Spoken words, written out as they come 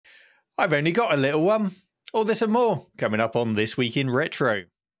I've only got a little one. All this and more coming up on This Week in Retro.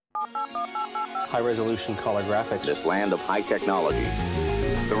 High-resolution color graphics. This land of high technology.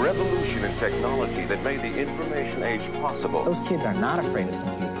 The revolution in technology that made the information age possible. Those kids are not afraid of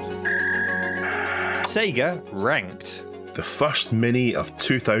computers. Sega Ranked. The first mini of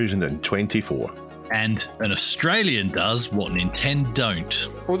 2024. And an Australian does what Ninten-dont.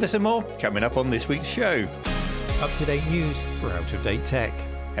 All this and more coming up on this week's show. Up-to-date news for out-of-date tech.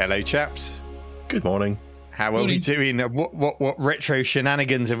 Hello, chaps. Good morning. How are we doing? What retro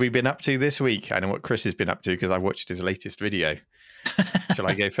shenanigans have we been up to this week? I know what Chris has been up to because I watched his latest video. Shall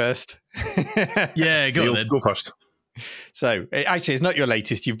I go first? Yeah, go on then. Go first. So, actually, it's not your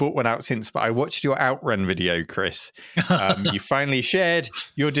latest. You've brought one out since, but I watched your Outrun video, Chris. You finally shared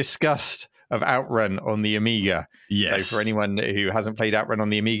your disgust of Outrun on the Amiga. Yes. So for anyone who hasn't played Outrun on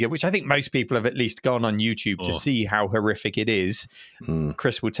the Amiga, which I think most people have at least gone on YouTube to see how horrific it is,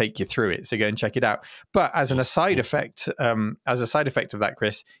 Chris will take you through it. So go and check it out. But as a side effect of that,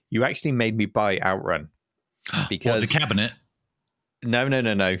 Chris, you actually made me buy Outrun. Because the cabinet? No.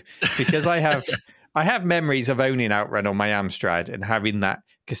 Because I have memories of owning Outrun on my Amstrad and having that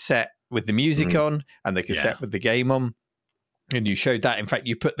cassette with the music on and the cassette with the game on. And you showed that. In fact,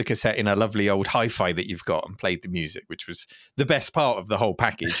 you put the cassette in a lovely old hi-fi that you've got and played the music, which was the best part of the whole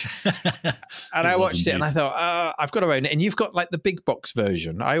package. And I watched it and I thought, I've got to own it. And you've got like the big box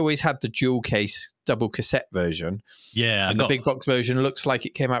version. I always had the dual case, double cassette version. Yeah. And the big box version looks like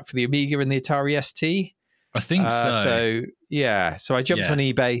it came out for the Amiga and the Atari ST. I think so. So I jumped on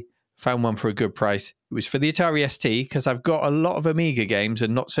eBay, found one for a good price. It was for the Atari ST because I've got a lot of Amiga games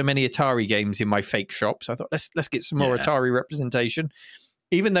and not so many Atari games in my fake shop. So I thought, let's get some more Atari representation.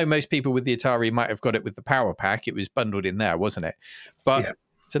 Even though most people with the Atari might have got it with the power pack, it was bundled in there, wasn't it? But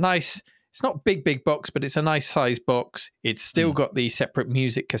it's a nice, it's not big box, but it's a nice size box. It's still got the separate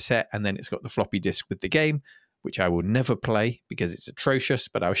music cassette and then it's got the floppy disk with the game, which I will never play because it's atrocious,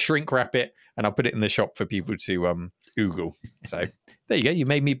 but I'll shrink wrap it and I'll put it in the shop for people to Google. So there you go. You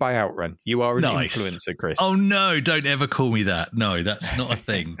made me buy Outrun. You are an influencer, Chris. Oh, no, don't ever call me that. No, that's not a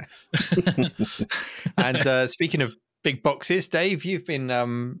thing. And speaking of big boxes, Dave, you've been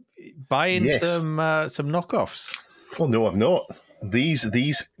buying some knockoffs. Oh, no, I've not. These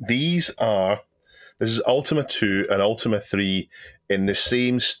are... This is Ultima 2 and Ultima 3 in the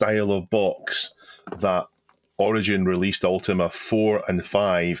same style of box that Origin released Ultima 4 and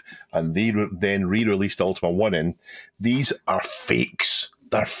 5, and they then re-released Ultima 1 in. These are fakes.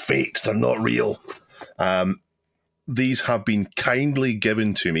 They're fakes. They're not real. These have been kindly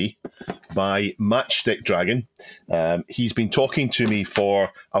given to me by Matchstick Dragon. He's been talking to me for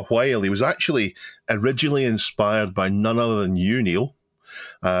a while. He was actually originally inspired by none other than you, Neil,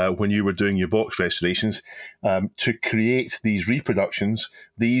 when you were doing your box restorations, to create these reproductions.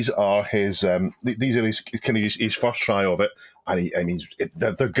 These are his his first try of it, and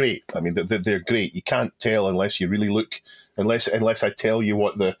they're great. I mean, they're great. You can't tell unless you really look. Unless I tell you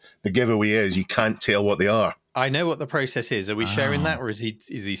what the giveaway is, you can't tell what they are. I know what the process is. Are we sharing that, or is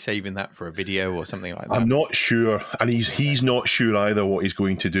he saving that for a video or something like that? I'm not sure, and he's not sure either what he's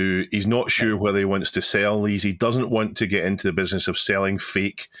going to do. He's not sure whether he wants to sell these. He doesn't want to get into the business of selling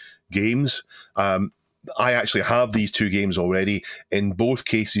fake games. I actually have these two games already. In both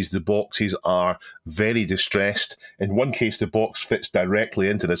cases, the boxes are very distressed. In one case, the box fits directly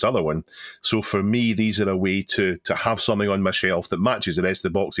into this other one. So for me, these are a way to have something on my shelf that matches the rest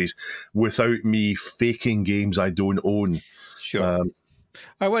of the boxes without me faking games I don't own. Sure.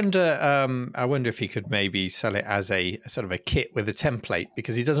 I wonder if he could maybe sell it as a sort of a kit with a template,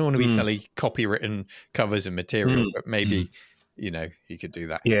 because he doesn't want to be selling copywritten covers and material, but maybe... You know, he could do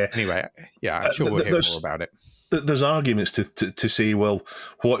that. Yeah. Anyway, I'm sure we'll hear more about it. There's arguments to say, well,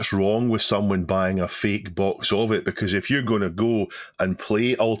 what's wrong with someone buying a fake box of it? Because if you're going to go and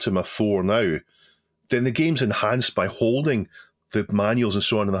play Ultima 4 now, then the game's enhanced by holding the manuals and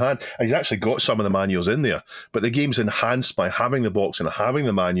so on in the hand. And he's actually got some of the manuals in there, but the game's enhanced by having the box and having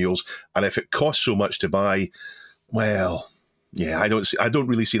the manuals. And if it costs so much to buy, well, yeah, I don't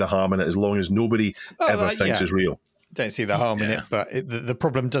really see the harm in it as long as nobody ever thinks it's real. Don't see the harm in it, but the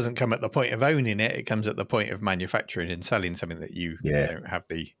problem doesn't come at the point of owning it. It comes at the point of manufacturing and selling something that you don't have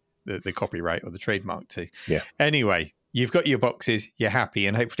the copyright or the trademark to. Yeah. Anyway, you've got your boxes, you're happy,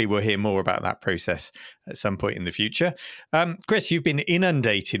 and hopefully we'll hear more about that process at some point in the future. Chris, you've been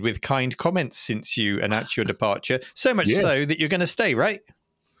inundated with kind comments since you announced your departure, so much so that you're going to stay, right?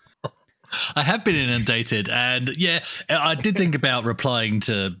 I have been inundated, and I did think about replying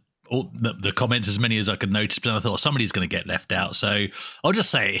to all the comments as many as I could notice, but I thought somebody's going to get left out. So I'll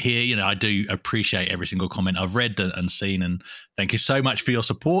just say it here. You know, I do appreciate every single comment I've read and seen, and thank you so much for your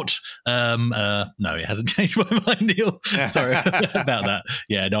support. No, it hasn't changed my mind, Neil. Sorry about that.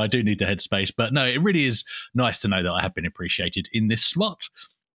 Yeah, no, I do need the headspace, but no, it really is nice to know that I have been appreciated in this slot.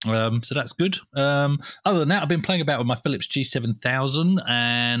 So that's good. Other than that, I've been playing about with my Philips G7000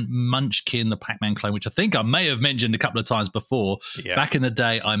 and Munchkin, the Pac-Man clone, which I think I may have mentioned a couple of times before. Yeah. Back in the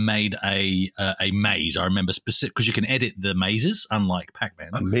day, I made a maze. I remember specific because you can edit the mazes, unlike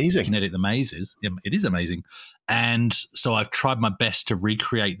Pac-Man. Amazing. You can edit the mazes. It is amazing. And so I've tried my best to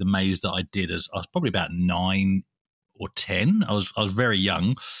recreate the maze that I did as I was probably about 9 or 10. I was very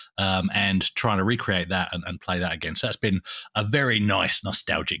young, and trying to recreate that and play that again. So that's been a very nice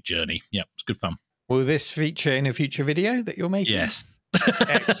nostalgic journey. Yeah, it's good fun. Will this feature in a future video that you're making? Yes.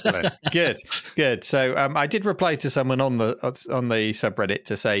 Excellent. Good. So I did reply to someone on the subreddit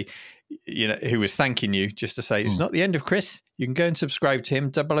to say, you know, who was thanking you, just to say it's not the end of Chris. You can go and subscribe to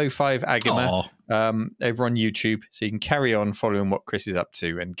him, 005 AGIMA, over on YouTube, so you can carry on following what Chris is up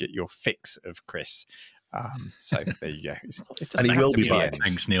to and get your fix of Chris. So there you go. And he will be back.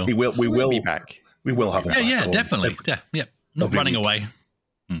 Thanks, Neil. We will be back. We will have him back. Yeah, definitely. Yeah, not running away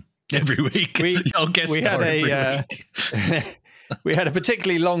every week. We had a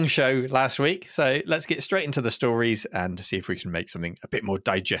particularly long show last week, so let's get straight into the stories and see if we can make something a bit more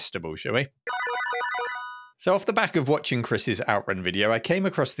digestible, shall we? So off the back of watching Chris's Outrun video, I came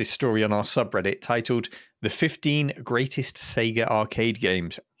across this story on our subreddit titled The 15 Greatest Sega Arcade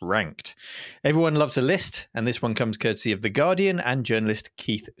Games Ranked. Everyone loves a list, and this one comes courtesy of The Guardian and journalist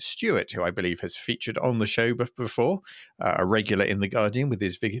Keith Stewart, who I believe has featured on the show before, a regular in The Guardian with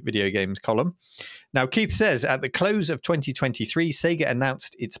his video games column. Now, Keith says, at the close of 2023, Sega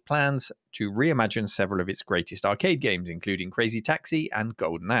announced its plans to reimagine several of its greatest arcade games, including Crazy Taxi and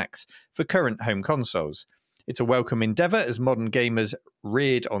Golden Axe, for current home consoles. It's a welcome endeavour as modern gamers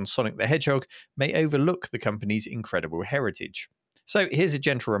reared on Sonic the Hedgehog may overlook the company's incredible heritage. So here's a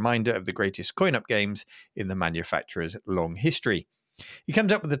gentle reminder of the greatest coin-up games in the manufacturer's long history. He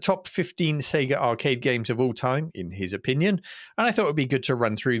comes up with the top 15 Sega arcade games of all time, in his opinion, and I thought it would be good to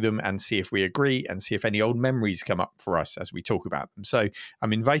run through them and see if we agree and see if any old memories come up for us as we talk about them. So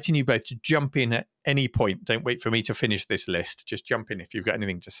I'm inviting you both to jump in at any point. Don't wait for me to finish this list. Just jump in if you've got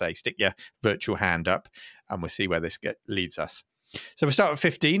anything to say. Stick your virtual hand up and we'll see where this leads us. So we'll start at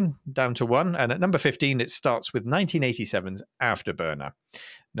 15, down to 1. And at number 15, it starts with 1987's Afterburner.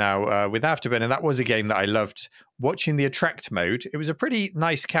 Now, with Afterburner, that was a game that I loved watching the attract mode. It was a pretty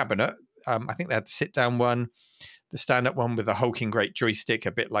nice cabinet. I think they had the sit-down one, the stand-up one with the hulking great joystick,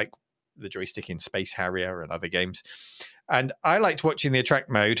 a bit like the joystick in Space Harrier and other games. And I liked watching the attract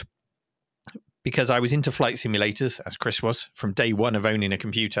mode because I was into flight simulators, as Chris was, from day one of owning a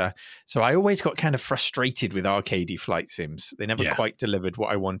computer. So I always got kind of frustrated with arcadey flight sims. They never quite delivered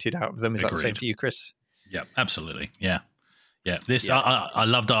what I wanted out of them. Is that the same for you, Chris? Yeah, absolutely. Yeah. I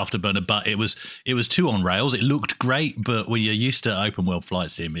loved Afterburner, but it was too on rails. It looked great, but when you're used to open world flight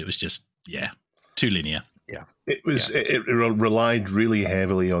sim, it was just too linear. Yeah, it was. It relied really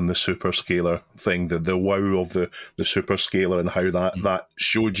heavily on the super scaler thing, the wow of the super scaler, and how that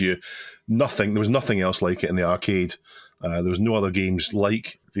showed you nothing. There was nothing else like it in the arcade. There was no other games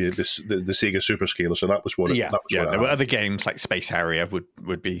like the Sega Super Scaler, so that was what. There were other games like Space Harrier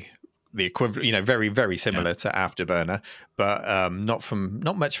would be the equivalent, very, very similar to Afterburner, but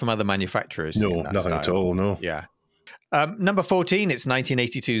not much from other manufacturers. No, nothing at all. No. Yeah. Number 14, it's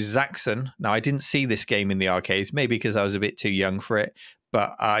 1982's Zaxxon. Now, I didn't see this game in the arcades, maybe because I was a bit too young for it,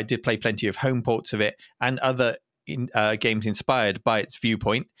 but I did play plenty of home ports of it and other games inspired by its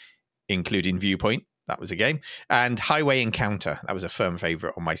Viewpoint, including Viewpoint. That was a game. And Highway Encounter. That was a firm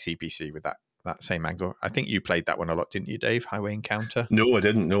favourite on my CPC with that same angle. I think you played that one a lot, didn't you, Dave? Highway Encounter? No, I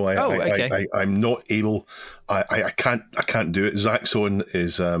didn't. No, okay. I'm not able. I can't do it.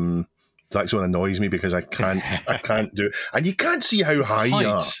 Zaxxon annoys me because I can't do it. And you can't see how high you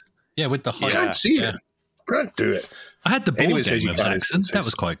are. Yeah, with the height. You can't see it. You can't do it. I had the board game of Zaxxon. That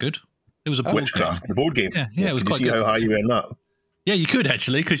was quite good. It was a board game. The board game. Yeah, it was quite good. Did you see how high you were in that? Yeah, you could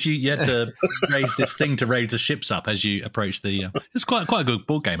actually, because you had to raise this thing to raise the ships up as you approach the. It's quite a good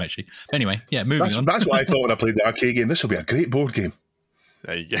board game actually. Anyway, moving on. That's what I thought when I played the arcade game. This will be a great board game.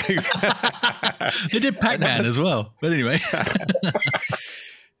 There you go. They did Pac-Man as well, but anyway.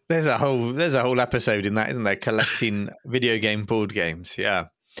 There's a whole episode in that, isn't there? Collecting video game board games. Yeah.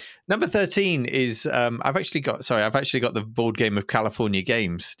 Number 13 is I've actually got the board game of California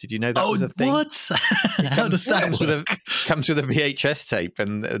Games. Did you know that was a thing? What? How does that work? Comes with a VHS tape,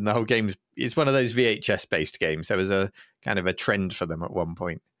 and the whole game is one of those VHS based games. There was a kind of a trend for them at one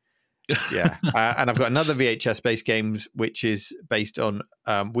point. Yeah. And I've got another VHS-based game, which is based on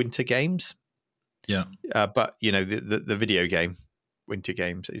Winter Games. Yeah. But, you know, the video game, Winter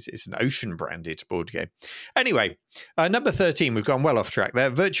Games, is an Ocean-branded board game. Anyway, number 13, we've gone well off track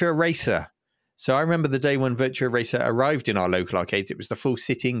there. Virtua Racer. So I remember the day when Virtua Racer arrived in our local arcades. It was the full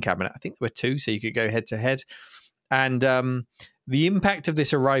sit-in cabinet. I think there were 2, so you could go head-to-head. And the impact of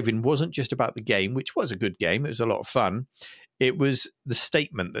this arriving wasn't just about the game, which was a good game. It was a lot of fun. It was the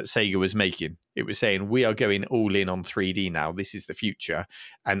statement that Sega was making. It was saying, we are going all in on 3D now. This is the future.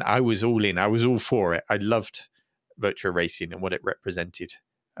 And I was all in. I was all for it. I loved Virtua Racing and what it represented.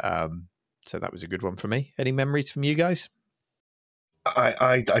 So that was a good one for me. Any memories from you guys?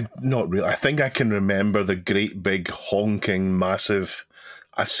 I not really. I think I can remember the great big honking massive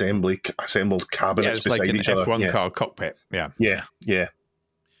assembled cabinets beside like each an other. F1 car cockpit. Yeah.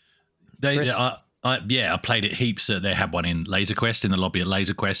 I played it heaps. They had one in Laser Quest, in the lobby at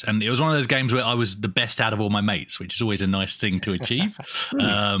Laser Quest, and it was one of those games where I was the best out of all my mates, which is always a nice thing to achieve. So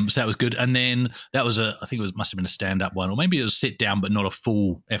that was good. And then that was I think it must have been a stand-up one, or maybe it was sit down, but not a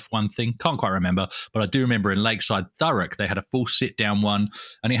full F1 thing. Can't quite remember, but I do remember in Lakeside Thurrock they had a full sit-down one,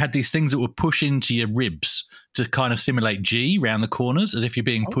 and it had these things that would push into your ribs to kind of simulate G round the corners, as if you're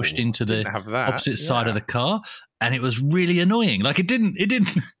being pushed into the opposite side of the car. And it was really annoying. Like it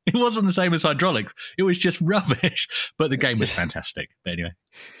wasn't the same as hydraulics. It was just rubbish. But the game was fantastic. But anyway.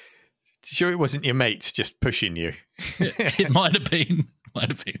 Sure it wasn't your mates just pushing you? It might have been.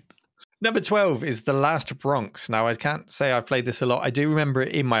 Number 12 is The Last Bronx. Now, I can't say I've played this a lot. I do remember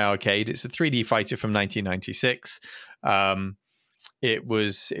it in my arcade. It's a 3D fighter from 1996.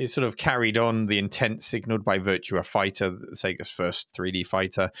 It sort of carried on the intent signaled by Virtua Fighter, Sega's first 3D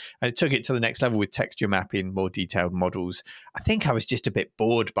fighter, and it took it to the next level with texture mapping, more detailed models. I think I was just a bit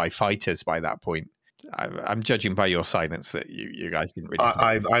bored by fighters by that point. I'm judging by your silence that you guys didn't really.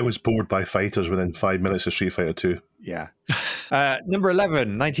 I was bored by fighters within 5 minutes of Street Fighter 2. Yeah. Number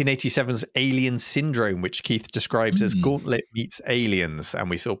 11, 1987's Alien Syndrome, which Keith describes as Gauntlet meets Aliens.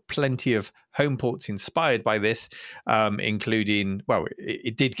 And we saw plenty of home ports inspired by this, including, well,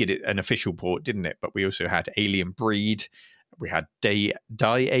 it did get an official port, didn't it? But we also had Alien Breed. We had Die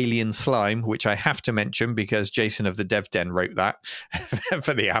Alien Slime, which I have to mention because Jason of the Dev Den wrote that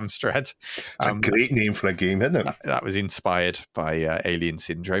for the Amstrad. It's a great name for a game, isn't it? That was inspired by Alien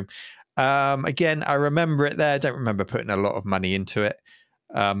Syndrome. Again, I remember it there. I don't remember putting a lot of money into it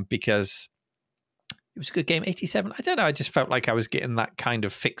because it was a good game. 87. I don't know. I just felt like I was getting that kind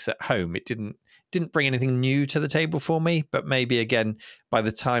of fix at home. It didn't bring anything new to the table for me, but maybe again, by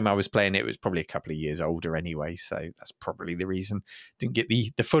the time I was playing it was probably a couple of years older anyway. So that's probably the reason. Didn't get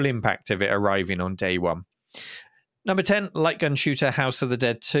the full impact of it arriving on day one. Number 10, light gun shooter House of the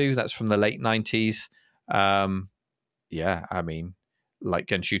Dead 2. That's from the late 90s. Yeah, I mean, light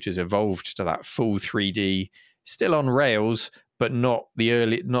gun shooters evolved to that full 3D, still on rails, but not the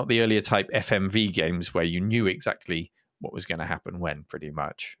earlier type FMV games where you knew exactly what was going to happen when, pretty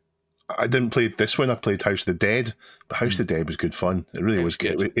much. I didn't play this one. I played House of the Dead, but House of the Dead was good fun. It really was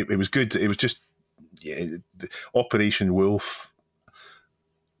good. It was good. It was just Operation Wolf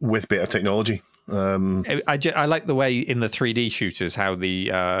with better technology. I like the way in the 3D shooters how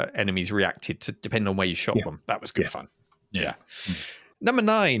the enemies reacted to depending on where you shot them. That was good fun. Yeah. Number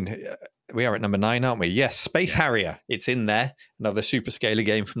 9. We are at number 9, aren't we? Yes, Space Harrier. It's in there. Another super scaler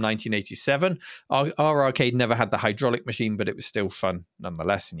game from 1987. Our arcade never had the hydraulic machine, but it was still fun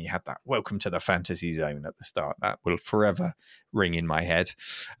nonetheless. And you had that Welcome to the Fantasy Zone at the start. That will forever ring in my head.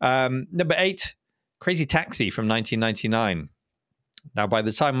 Number 8, Crazy Taxi from 1999. Now, by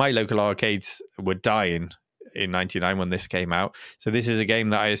the time my local arcades were dying in 99 when this came out, so this is a game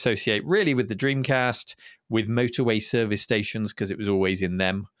that I associate really with the Dreamcast, with motorway service stations, because it was always in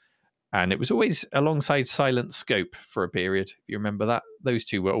them. And it was always alongside Silent Scope for a period. If you remember that, those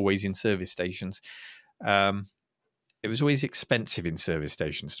two were always in service stations. It was always expensive in service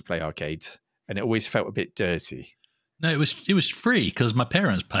stations to play arcades, and it always felt a bit dirty. No, it was free because my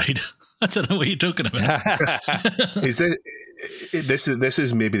parents paid. I don't know what you're talking about. This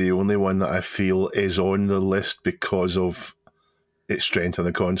is maybe the only one that I feel is on the list because of its strength on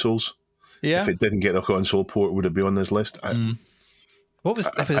the consoles. Yeah. If it didn't get a console port, would it be on this list? What was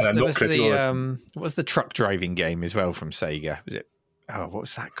the truck driving game as well from Sega? Was it? Oh, what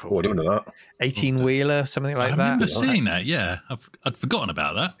was that called? Oh, I don't know that. 18-wheeler, something like that. I remember seeing that. Yeah, I'd forgotten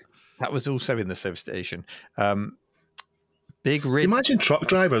about that. That was also in the service station. Big rig. Imagine truck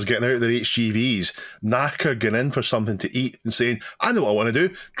drivers getting out of their HGVs, knackered, getting in for something to eat and saying, I know what I want to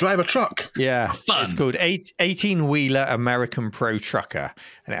do, drive a truck. Yeah, Fun. it's called 18-wheeler American Pro Trucker,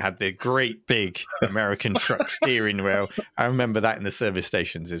 and it had the great big American truck steering wheel. I remember that in the service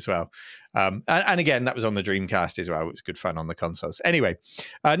stations as well. And again, that was on the Dreamcast as well. It was good fun on the consoles. Anyway,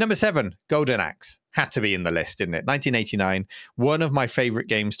 number 7, Golden Axe. Had to be in the list, didn't it? 1989. One of my favorite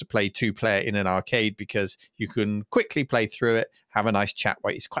games to play 2-player in an arcade because you can quickly play through it, have a nice chat.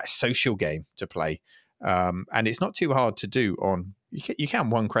 It's quite a social game to play. And it's not too hard to do on... You can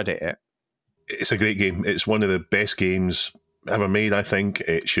one credit it. It's a great game. It's one of the best games ever made, I think.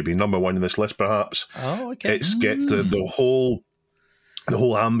 It should be number 1 in this list, perhaps. Oh, okay. It's get the whole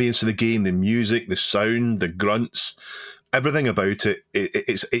ambience of the game, the music, the sound, the grunts, everything about it.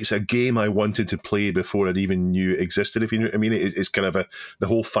 It's a game I wanted to play before I even knew it existed, if you know what I mean. It's kind of the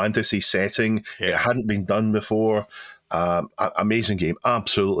whole fantasy setting. Yeah. It hadn't been done before. Amazing game.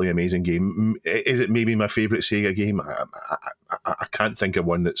 Absolutely amazing game. Is it maybe my favourite Sega game? I can't think of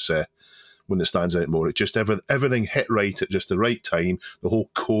one that's... one that stands out more. It just everything hit right at just the right time. The whole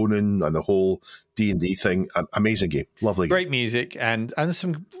Conan and the whole D&D thing. Amazing game. Lovely game. Great music and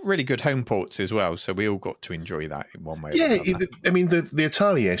some really good home ports as well. So we all got to enjoy that in one way or another. I mean, the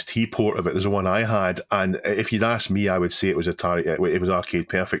Atari ST port of it is the one I had. And if you'd asked me, I would say it was Atari. It was arcade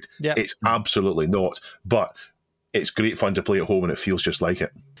perfect. Yeah. It's absolutely not. But it's great fun to play at home and it feels just like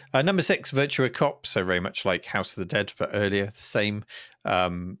it. Number 6, Virtua Cop. So very much like House of the Dead, but earlier. The same,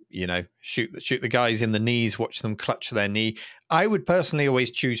 shoot the guys in the knees, watch them clutch their knee. I would personally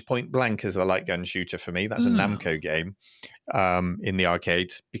always choose Point Blank as the light gun shooter for me. That's a Namco game in the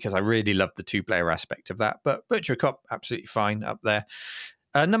arcades because I really love the 2-player aspect of that. But Virtua Cop, absolutely fine up there.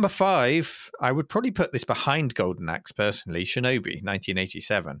 Number 5, I would probably put this behind Golden Axe personally, Shinobi,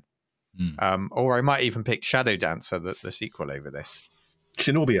 1987. Or I might even pick Shadow Dancer, the sequel over this.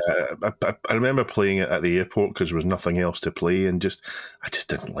 Shinobi, I remember playing it at the airport because there was nothing else to play, and I just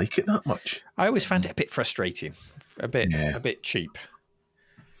didn't like it that much. I always found it a bit frustrating, a bit cheap.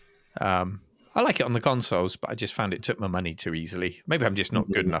 I like it on the consoles, but I just found it took my money too easily. Maybe I'm just not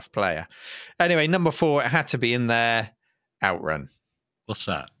a good enough player. Anyway, number 4, it had to be in there. Outrun. What's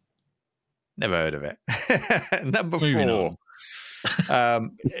that? Never heard of it. Number 4.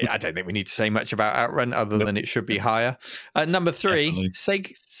 I don't think we need to say much about Outrun other than it should be higher. Number 3,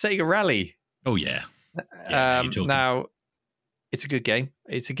 Sega Rally. Oh, yeah. Now, it's a good game.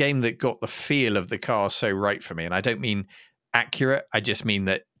 It's a game that got the feel of the car so right for me. And I don't mean accurate. I just mean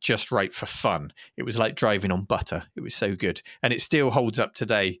that just right for fun. It was like driving on butter. It was so good. And it still holds up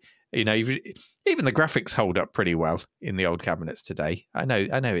today. You know, even the graphics hold up pretty well in the old cabinets today. I know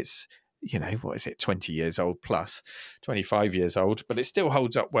it's... 20 years old plus, 25 years old, but it still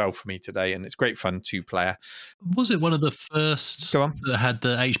holds up well for me today, and it's great fun 2-player. Was it one of the first that had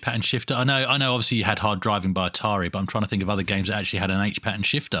the H pattern shifter? I know. Obviously, you had Hard Driving by Atari, but I'm trying to think of other games that actually had an H pattern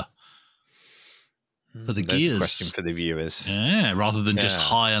shifter for the gears. A question for the viewers. Yeah, rather than just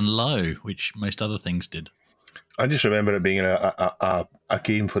high and low, which most other things did. I just remember it being a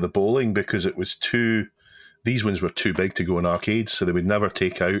game for the bowling because it was too. These ones were too big to go in arcades, so they would never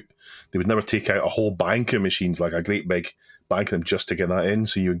take out a whole bank of machines, like a great big bank of them, just to get that in.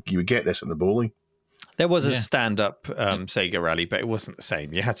 So you would get this in the bowling. There was a stand-up Sega Rally, but it wasn't the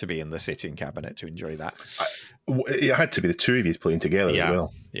same. You had to be in the sitting cabinet to enjoy that. It had to be the two of you playing together as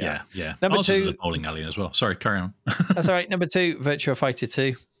well. Yeah. Number 2, the bowling alley as well. Sorry, carry on. That's all right. Number 2, Virtua Fighter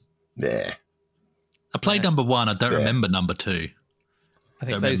 2. Yeah. I played number 1. I don't remember number 2. I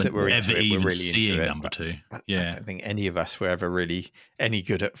think those that were ever into it even were really seeing into it. number 2. I don't think any of us were ever really any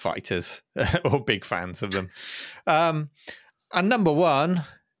good at fighters or big fans of them. And number 1,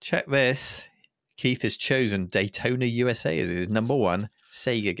 check this. Keith has chosen Daytona USA as his number 1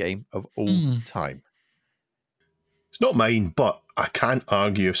 Sega game of all time. It's not mine, but I can't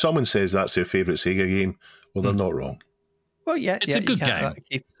argue. If someone says that's their favourite Sega game, well, they're not wrong. Well, it's a good game.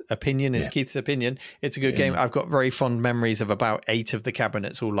 Keith's opinion is Keith's opinion. It's a good game. I've got very fond memories of about 8 of the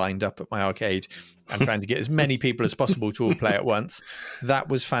cabinets all lined up at my arcade and trying to get as many people as possible to all play at once. That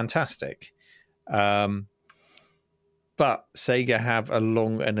was fantastic. But Sega have a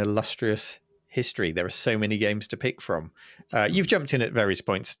long and illustrious history. There are so many games to pick from. You've jumped in at various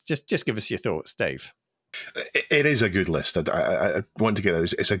points. Just give us your thoughts, Dave. It is a good list. I want to get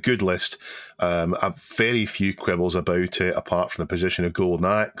it. It's a good list. I've very few quibbles about it, apart from the position of Golden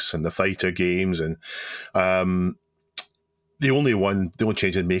Axe and the fighter games. And the only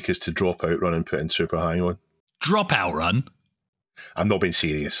change I'd make is to drop Outrun and put in Super Hang-On. Drop Outrun? I'm not being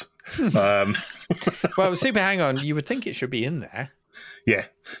serious. Well, Super Hang-On, you would think it should be in there. Yeah,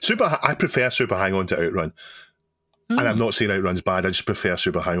 I prefer Super Hang-On to Outrun. And I'm not saying Outrun's bad. I just prefer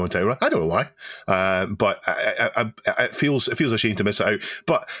Super Hang-On to Outrun. I don't know why, but it feels a shame to miss it out.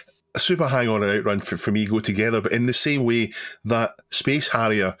 But Super Hang-On and Outrun for me go together, but in the same way that Space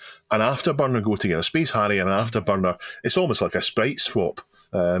Harrier and Afterburner go together. Space Harrier and Afterburner, it's almost like a sprite swap.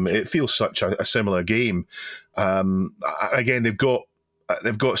 It feels such a similar game. Again, they've got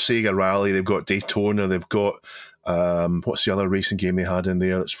Sega Rally, they've got Daytona, they've got what's the other racing game they had in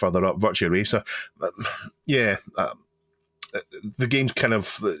there that's further up? Virtua Racer. The game's kind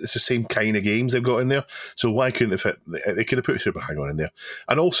of, it's the same kind of games they've got in there. So why couldn't they fit? They could have put Super Hang-On in there.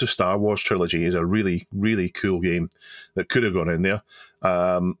 And also Star Wars Trilogy is a really, really cool game that could have gone in there.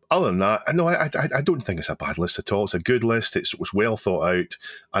 Other than that, no, I don't think it's a bad list at all. It's a good list. It was well thought out,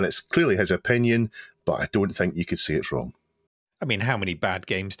 and it's clearly his opinion, but I don't think you could say it's wrong. I mean, how many bad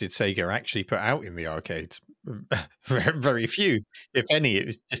games did Sega actually put out in the arcades? Very, very few, if any. It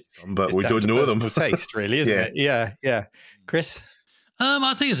was just, but we don't know them. Taste, really, isn't it? Yeah. Chris?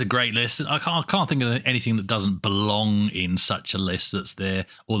 I think it's a great list. I can't think of anything that doesn't belong in such a list that's there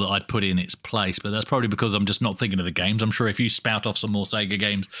or that I'd put in its place, but that's probably because I'm just not thinking of the games. I'm sure if you spout off some more Sega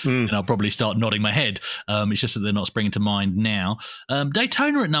games, then I'll probably start nodding my head. It's just that they're not springing to mind now.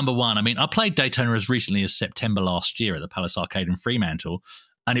 Daytona at number 1. I mean, I played Daytona as recently as September last year at the Palace Arcade in Fremantle,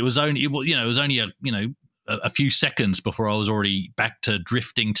 and it was only a few seconds before I was already back to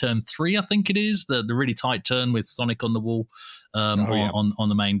drifting turn 3, I think it is, the really tight turn with Sonic on the wall on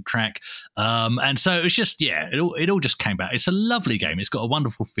the main track. And so it was just, it all just came back. It's a lovely game. It's got a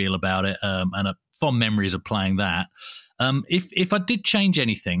wonderful feel about it, and fond memories of playing that. If I did change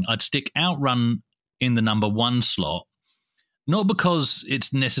anything, I'd stick Outrun in the number 1 slot, not because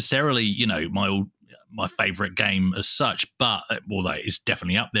it's necessarily, my favorite game as such, but although it's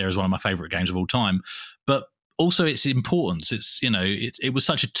definitely up there as one of my favorite games of all time, but also its importance. It was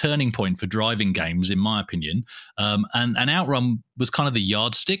such a turning point for driving games, in my opinion. And Outrun was kind of the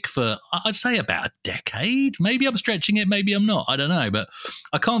yardstick for, I'd say, about a decade. Maybe I'm stretching it, maybe I'm not. I don't know. But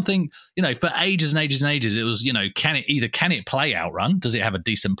I can't think, for ages and ages and ages, it was, can it play Outrun? Does it have a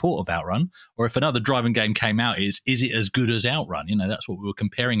decent port of Outrun? Or if another driving game came out, is it as good as Outrun? That's what we were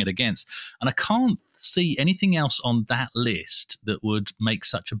comparing it against. And I can't see anything else on that list that would make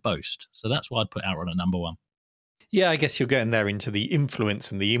such a boast. So that's why I'd put Outrun at number 1. Yeah, I guess you're getting there into the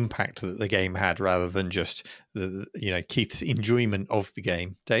influence and the impact that the game had, rather than just Keith's enjoyment of the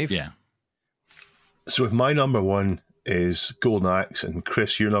game. Dave? Yeah. So if my number 1 is Golden Axe and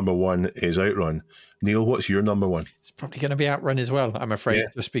Chris, your number 1 is Outrun. Neil, what's your number 1? It's probably going to be Outrun as well, I'm afraid,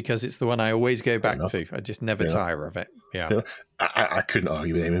 just because it's the one I always go back to. I just never tire of it. Yeah. I couldn't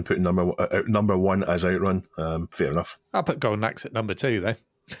argue with anyone putting number 1 as Outrun. Fair enough. I'll put Golden Axe at number 2, though.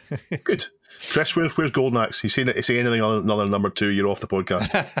 Good. Chris, where's Golden Axe? You say anything other than number 2, you're off the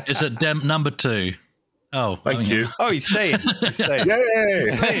podcast. It's at number 2. Oh, thank you. Oh, he's staying.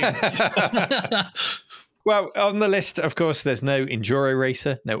 Yay! Well, on the list, of course, there's no Enduro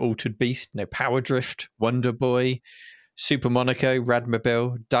Racer, no Altered Beast, no Power Drift, Wonder Boy, Super Monaco,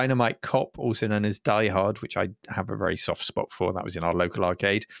 Radmobile, Dynamite Cop, also known as Die Hard, which I have a very soft spot for. That was in our local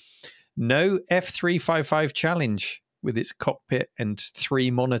arcade. No F355 Challenge with its cockpit and 3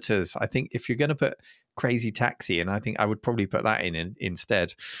 monitors. I think if you're going to put Crazy Taxi, and I think I would probably put that in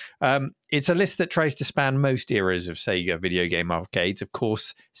instead. It's a list that tries to span most eras of Sega video game arcades. Of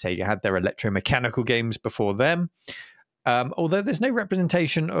course, Sega had their electromechanical games before them, although there's no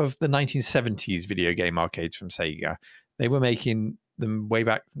representation of the 1970s video game arcades from Sega. They were making them way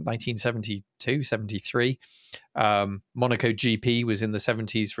back 1972, 73. Monaco GP was in the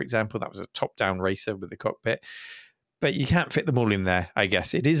 70s, for example. That was a top-down racer with a cockpit. But you can't fit them all in there, I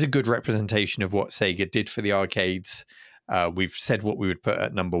guess. It is a good representation of what Sega did for the arcades. We've said what we would put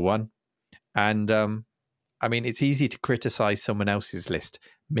at number 1. And, I mean, it's easy to criticize someone else's list.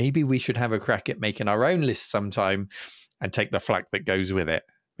 Maybe we should have a crack at making our own list sometime and take the flack that goes with it.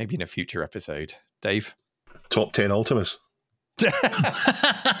 Maybe in a future episode. Dave? Top 10 Ultimas.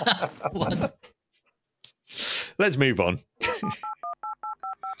 Let's move on.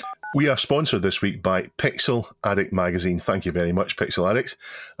 We are sponsored this week by Pixel Addict magazine. Thank you very much, Pixel Addict.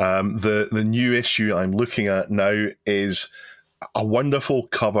 The new issue I'm looking at now is a wonderful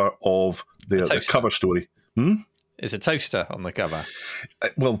cover of the cover story. It's a toaster on the cover.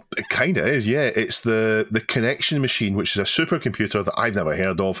 Well, it kind of is, yeah. It's the Connection Machine, which is a supercomputer that I've never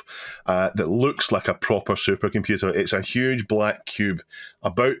heard of, that looks like a proper supercomputer. It's a huge black cube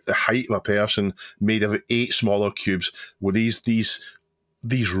about the height of a person, made of 8 smaller cubes, with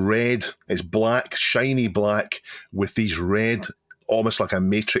these red, it's black, shiny black, with these red, almost like a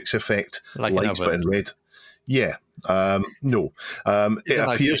Matrix effect, like lights but in red. Yeah. No. It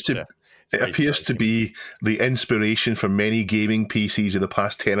appears to... It appears to be the inspiration for many gaming PCs of the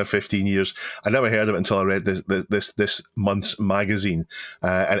past 10 or 15 years. I never heard of it until I read this month's magazine.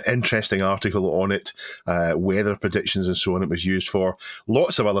 An interesting article on it, weather predictions and so on. It was used for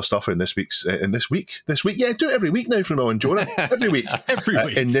lots of other stuff in this week. Yeah, do it every week now from now on, Jonah. Every week. Every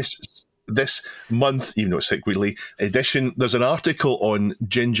week. In this month, even though it's sick weekly edition, there's an article on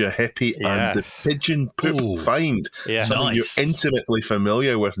Ginger Hippie and the pigeon poop find. Yeah. Something you're intimately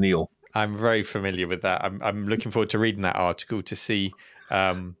familiar with, Neil. I'm very familiar with that. I'm looking forward to reading that article to see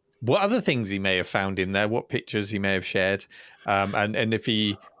what other things he may have found in there, what pictures he may have shared, and if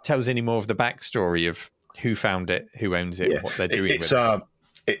he tells any more of the backstory of who found it, who owns it, what they're doing with it.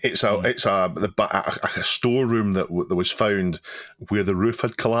 It's a storeroom that was found where the roof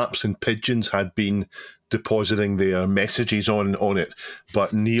had collapsed and pigeons had been depositing their messages on it.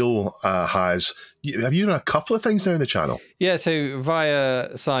 But Neil have you done a couple of things there in the channel? Yeah, so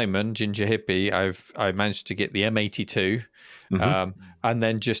via Simon Ginger Hippie, I managed to get the M82. And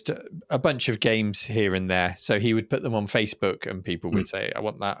then just a bunch of games here and there. So he would put them on Facebook and people would say, I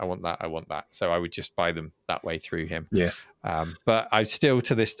want that, I want that, I want that. So I would just buy them that way through him. Yeah. But I still,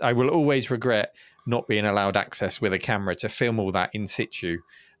 I will always regret not being allowed access with a camera to film all that in situ.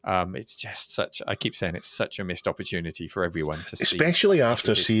 It's just I keep saying it's such a missed opportunity for everyone to see. Especially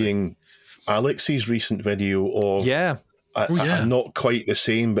after seeing Alex's recent video of... not quite the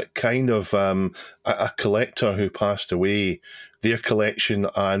same, but kind of a collector who passed away, their collection,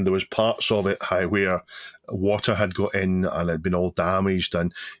 and there was parts of it where water had got in and had been all damaged,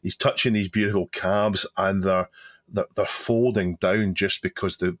 and he's touching these beautiful cabs and they're folding down just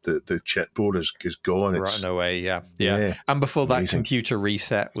because the chipboard is gone. It's run away, yeah. And before that, Computer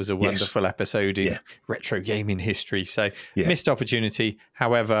Reset was a wonderful episode in retro gaming history. So missed opportunity.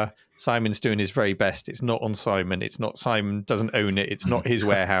 However, Simon's doing his very best. It's not on Simon. It's not Simon doesn't own it. It's not his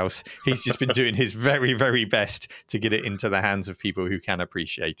warehouse. He's just been doing his very, very best to get it into the hands of people who can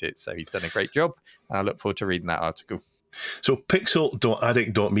appreciate it. So he's done a great job. I look forward to reading that article. So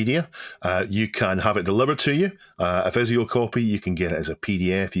pixel.addict.media, you can have it delivered to you. A physical copy, you can get it as a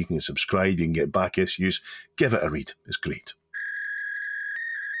PDF, you can subscribe, you can get back issues. Give it a read. It's great.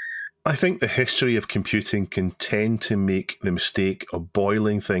 I think the history of computing can tend to make the mistake of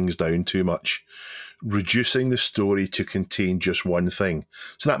boiling things down too much, reducing the story to contain just one thing.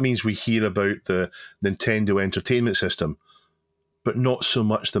 So that means we hear about the Nintendo Entertainment System, but not so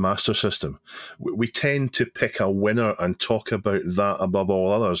much the Master System. We tend to pick a winner and talk about that above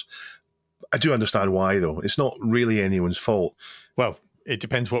all others. I do understand why, though. It's not really anyone's fault. Well, it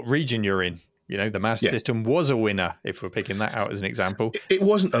depends what region you're in. You know, the Master System was a winner, if we're picking that out as an example. It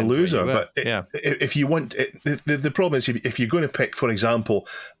wasn't a loser, but if you want... The problem is, if you're going to pick, for example,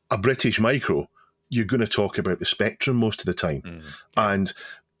 a British micro, you're going to talk about the Spectrum most of the time. And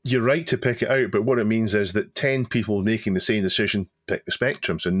you're right to pick it out, but what it means is that 10 people making the same decision pick the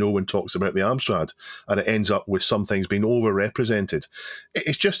Spectrum, so no one talks about the Amstrad, and it ends up with some things being overrepresented.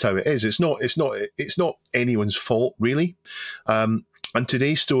 It's just how it is. It's not anyone's fault, really. And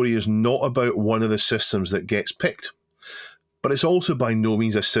today's story is not about one of the systems that gets picked, but it's also by no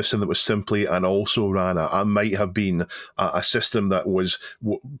means a system that was simply an also-ran. It might have been a system that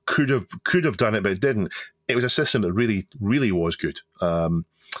could have done it, but it didn't. It was a system that really, really was good.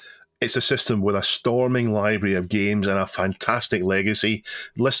 It's a system with a storming library of games and a fantastic legacy.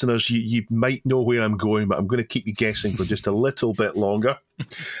 Listeners, you might know where I'm going, but I'm going to keep you guessing for just a little bit longer.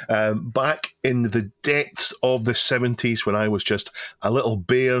 Back in the depths of the 70s, when I was just a little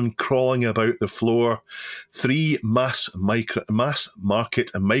bairn crawling about the floor, 3 mass market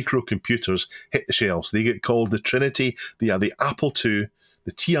microcomputers hit the shelves. They get called the Trinity. They are the Apple II,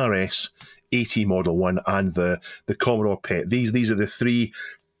 the TRS, 80 Model 1, and the Commodore PET. These are the 3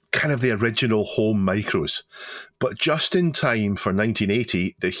 kind of the original home micros. But just in time for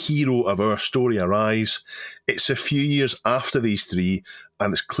 1980, the hero of our story arrives. It's a few years after these 3,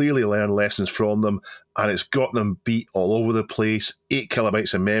 and it's clearly learned lessons from them, and it's got them beat all over the place. 8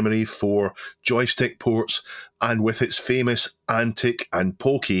 kilobytes of memory, 4 joystick ports, and with its famous antic and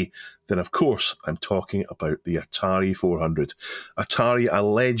pokey, then of course I'm talking about the Atari 400. Atari, a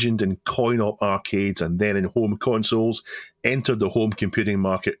legend in coin-op arcades and then in home consoles, entered the home computing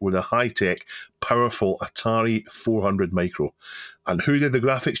market with a high-tech, powerful Atari 400 Micro. And who did the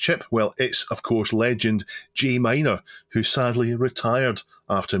graphics chip? Well, it's, of course, legend Jay Miner, who sadly retired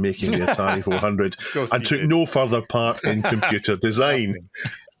after making the Atari 400 and took no further part in computer design.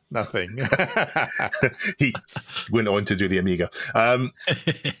 Nothing. He went on to do the Amiga.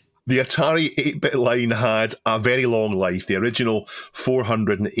 The Atari 8-bit line had a very long life. The original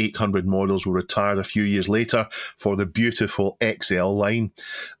 400 and 800 models were retired a few years later for the beautiful XL line.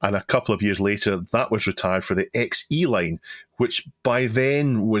 And a couple of years later, that was retired for the XE line, which by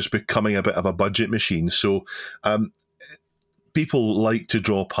then was becoming a bit of a budget machine. So people like to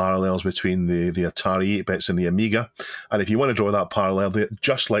draw parallels between the Atari 8-bits and the Amiga. And if you want to draw that parallel,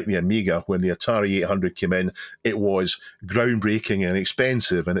 just like the Amiga, when the Atari 800 came in, it was groundbreaking and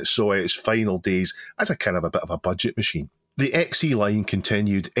expensive, and it saw its final days as a kind of a bit of a budget machine. The XE line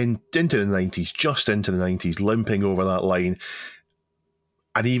continued into the 90s, just into the 90s, limping over that line.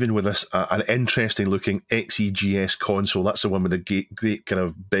 And even with an interesting-looking XEGS console, that's the one with the great kind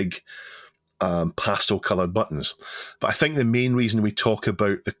of big pastel-coloured buttons. But I think the main reason we talk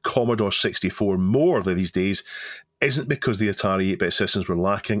about the Commodore 64 more these days isn't because the Atari 8-bit systems were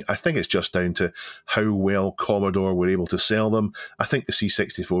lacking. I think it's just down to how well Commodore were able to sell them. I think the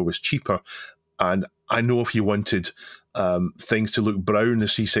C64 was cheaper. And I know if you wanted things to look brown, the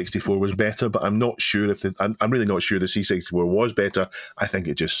C64 was better, but I'm not sure I'm really not sure the C64 was better. I think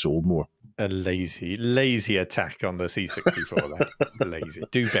it just sold more. A lazy attack on the C64 there. Lazy.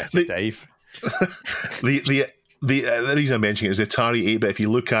 Do better, Dave. The reason I'm mentioning it is the Atari 8-bit. If you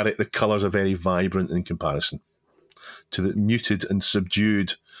look at it, the colours are very vibrant in comparison to the muted and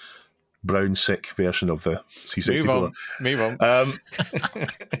subdued brown sick version of the C64. Move on.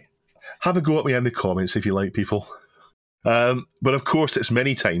 Have a go at me in the comments if you like, people. But of course, it's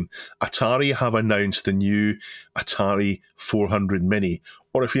mini time. Atari have announced the new Atari 400 Mini.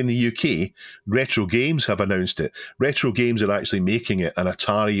 Or if you're in the UK, Retro Games have announced it. Retro Games are actually making it, and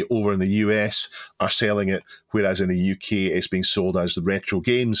Atari over in the US are selling it, whereas in the UK it's being sold as the Retro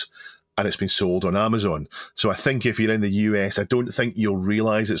Games, and it's been sold on Amazon. So I think if you're in the US, I don't think you'll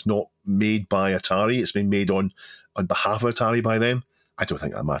realise it's not made by Atari. It's been made on behalf of Atari by them. I don't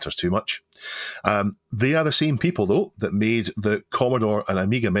think that matters too much. They are the same people, though, that made the Commodore and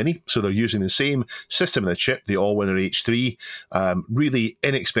Amiga Mini. So they're using the same system and the chip, the Allwinner H3. Really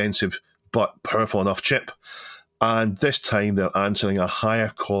inexpensive, but powerful enough chip. And this time they're answering a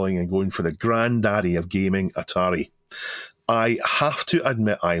higher calling and going for the granddaddy of gaming, Atari. I have to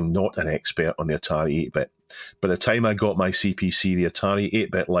admit I'm not an expert on the Atari 8-bit. By the time I got my CPC, the Atari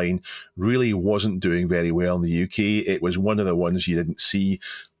 8-bit line really wasn't doing very well in the UK. It was one of the ones you didn't see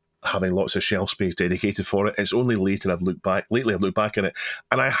having lots of shelf space dedicated for it. It's only lately I've looked back at it,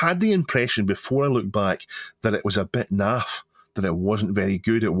 and I had the impression before I looked back that it was a bit naff, that it wasn't very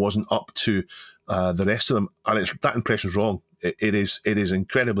good, it wasn't up to the rest of them, and that impression's wrong. It is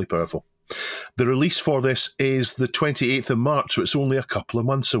incredibly powerful. The release for this is the 28th of March, so it's only a couple of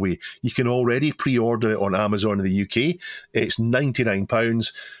months away. You can already pre-order it on Amazon in the UK. It's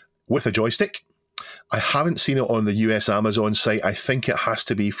 £99 with a joystick. I haven't seen it on the US Amazon site. I think it has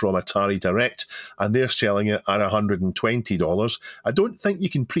to be from Atari Direct, and they're selling it at $120. I don't think you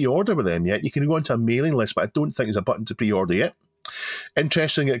can pre-order with them yet. You can go onto a mailing list, but I don't think there's a button to pre-order yet.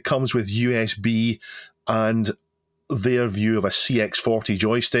 Interesting, it comes with USB and their view of a CX40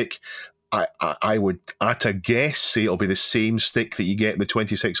 joystick. I would, at a guess, say it'll be the same stick that you get in the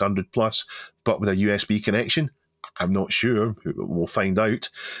 2600 Plus, but with a USB connection. I'm not sure. We'll find out.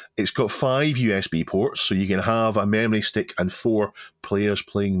 It's got 5 USB ports, so you can have a memory stick and 4 players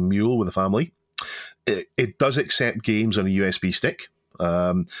playing Mule with a family. It does accept games on a USB stick,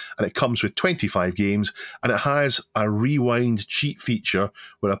 and it comes with 25 games, and it has a rewind cheat feature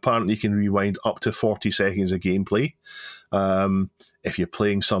where apparently you can rewind up to 40 seconds of gameplay. If you're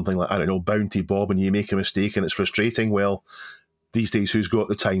playing something like, I don't know, Bounty Bob, and you make a mistake and it's frustrating, well, these days, who's got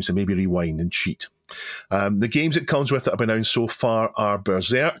the time to maybe rewind and cheat? The games it comes with that have been announced so far are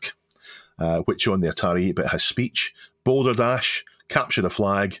Berserk, which on the Atari 8-bit has speech, Boulder Dash, Capture the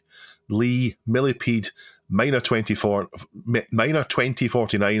Flag, Lee, Millipede, Minor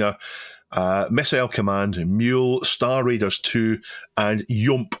 2049er, Missile Command, Mule, Star Raiders 2, and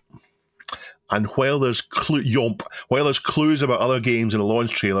Yomp. And while there's clues about other games in the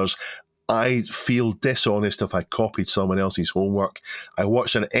launch trailers, I feel dishonest if I copied someone else's homework. I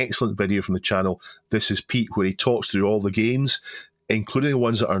watched an excellent video from the channel, This Is Pete, where he talks through all the games, including the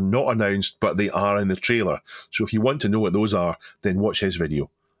ones that are not announced, but they are in the trailer. So if you want to know what those are, then watch his video.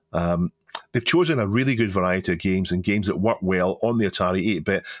 They've chosen a really good variety of games, and games that work well on the Atari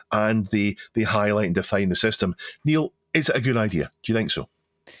 8-bit, and they highlight and define the system. Neil, is it a good idea? Do you think so?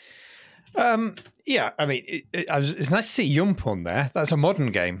 Yeah, I mean, it's nice to see Yump on there. That's a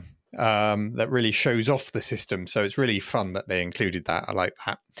modern game. that really shows off the system. So it's really fun that they included that. I like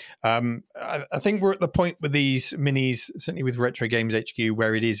that. I think we're at the point with these minis, certainly with Retro Games HQ,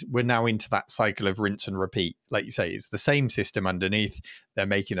 where we're now into that cycle of rinse and repeat. Like you say, it's the same system underneath. They're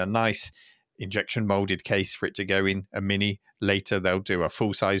making a nice injection molded case for it to go in a mini. Later, they'll do a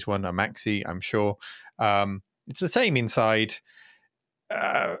full size one, a maxi, I'm sure. It's the same inside.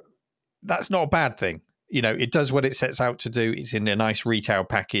 That's not a bad thing. You know, it does what it sets out to do. It's in a nice retail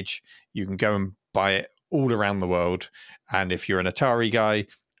package. You can go and buy it all around the world. And if you're an Atari guy,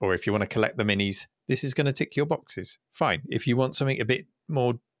 or if you want to collect the minis, this is going to tick your boxes. Fine. If you want something a bit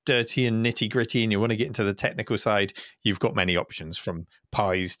more dirty and nitty gritty and you want to get into the technical side, you've got many options, from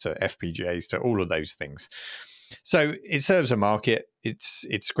pies to FPGAs to all of those things. So it serves a market.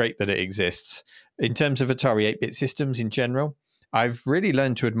 It's great that it exists. In terms of Atari 8-bit systems in general, I've really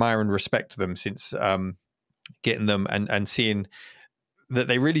learned to admire and respect them since getting them and seeing that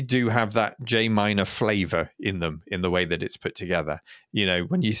they really do have that J minor flavor in them, in the way that it's put together. You know,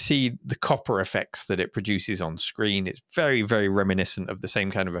 when you see the copper effects that it produces on screen, it's very, very reminiscent of the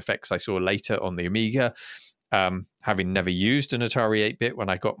same kind of effects I saw later on the Amiga. Having never used an Atari 8-bit when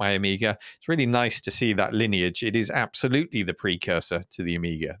I got my Amiga, it's really nice to see that lineage. It is absolutely the precursor to the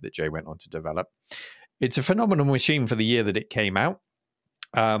Amiga that Jay went on to develop. It's a phenomenal machine for the year that it came out.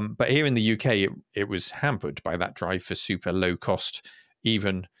 But here in the UK, it was hampered by that drive for super low cost,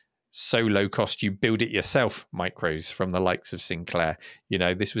 even so low cost you build it yourself micros from the likes of Sinclair. You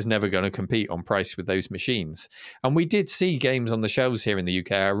know, this was never going to compete on price with those machines. And we did see games on the shelves here in the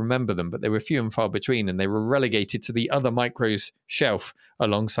UK. I remember them, but they were few and far between, and they were relegated to the other micros shelf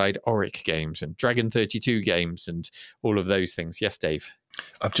alongside Auric games and Dragon 32 games and all of those things. Yes, Dave?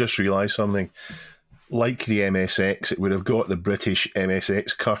 I've just realised something. Like the MSX, it would have got the British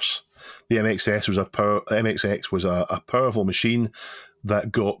MSX curse. The MXX was a powerful machine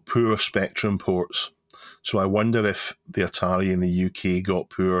that got poor Spectrum ports. So I wonder if the Atari in the UK got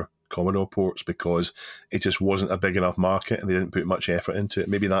poor Commodore ports because it just wasn't a big enough market and they didn't put much effort into it.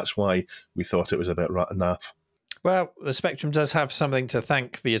 Maybe that's why we thought it was a bit rat and naff. Well, the Spectrum does have something to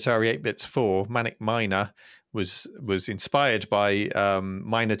thank the Atari 8-bits for. Manic Miner was inspired by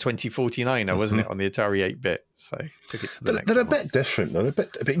Miner 2049, wasn't it, on the Atari 8-bit? So took it to the next level. They're a bit different, though.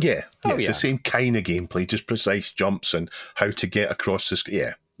 Yeah, it's the same kind of gameplay, just precise jumps and how to get across the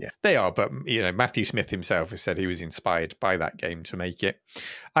screen. Yeah. They are, but you know, Matthew Smith himself has said he was inspired by that game to make it.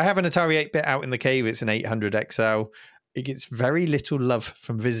 I have an Atari 8-bit out in the cave. It's an 800 XL. It gets very little love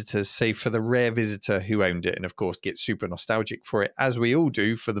from visitors, save for the rare visitor who owned it and, of course, gets super nostalgic for it, as we all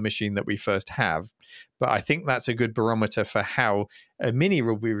do for the machine that we first have. But I think that's a good barometer for how a mini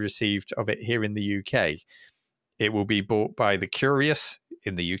will be received of it here in the UK. It will be bought by the curious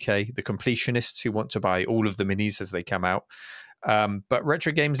in the UK, the completionists who want to buy all of the minis as they come out. But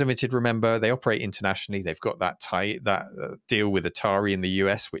Retro Games Limited, remember, they operate internationally. They've got that deal with Atari in the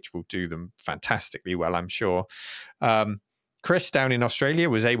US, which will do them fantastically well, I'm sure. Chris down in Australia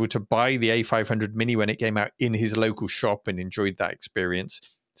was able to buy the A500 Mini when it came out in his local shop and enjoyed that experience.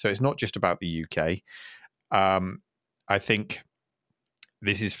 So it's not just about the UK. I think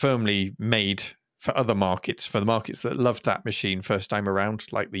this is firmly made for other markets, for the markets that loved that machine first time around,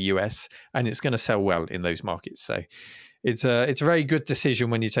 like the US, and it's going to sell well in those markets. So it's a very good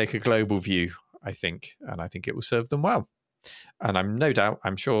decision when you take a global view, I think, and I think it will serve them well. And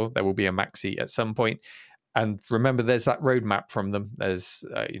I'm sure there will be a maxi at some point. And remember, there's that roadmap from them. There's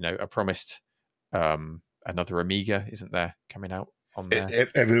a promised another Amiga, isn't there, coming out on there?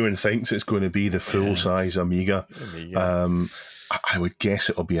 Everyone thinks it's going to be the full size Amiga. I would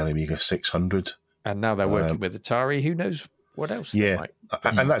guess it'll be an Amiga 600. And now they're working with Atari. Who knows what else? Yeah,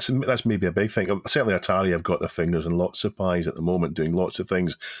 and that's maybe a big thing. Certainly Atari have got their fingers in lots of pies at the moment, doing lots of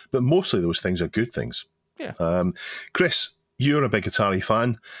things, but mostly those things are good things. Yeah. Chris, you're a big Atari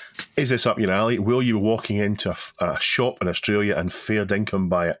fan. Is this up your alley? Will you be walking into a shop in Australia and fair dinkum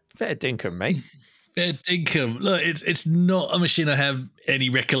buy it? Fair dinkum, mate. Fair dinkum. Look, it's not a machine I have any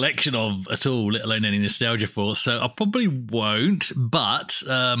recollection of at all, let alone any nostalgia for, so I probably won't, but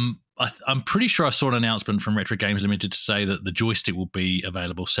I'm pretty sure I saw an announcement from Retro Games Limited to say that the joystick will be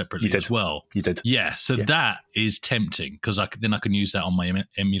available separately as well. You did. Yeah, so that is tempting because then I can use that on my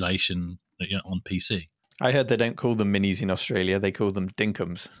emulation on PC. I heard they don't call them minis in Australia. They call them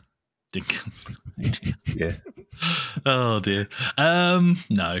dinkums. Dinkums. Yeah. Oh, dear.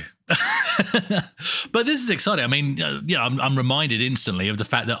 No. But this is exciting. I mean, I'm reminded instantly of the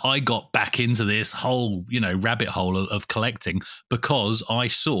fact that I got back into this whole, rabbit hole of collecting because I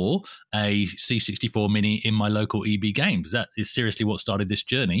saw a C64 Mini in my local EB Games. That is seriously what started this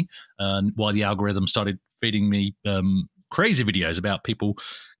journey. Why the algorithm started feeding me crazy videos about people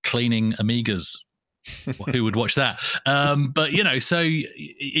cleaning Amigas. Who would watch that? But, you know, so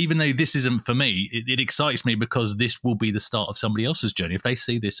even though this isn't for me, it excites me because this will be the start of somebody else's journey. If they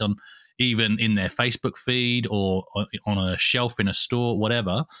see this on even in their Facebook feed or on a shelf in a store,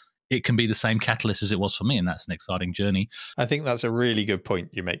 whatever, it can be the same catalyst as it was for me, and that's an exciting journey. I think that's a really good point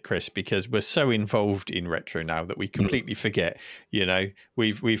you make, Chris, because we're so involved in retro now that we completely forget. You know,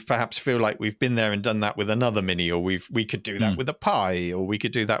 we've perhaps feel like we've been there and done that with another Mini, or we could do that with a Pi, or we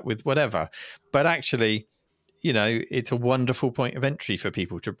could do that with whatever. But actually, you know, it's a wonderful point of entry for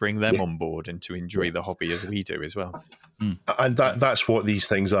people to bring them on board and to enjoy the hobby as we do as well. And that's what these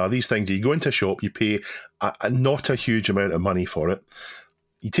things are. These things, you go into a shop, you pay not a huge amount of money for it.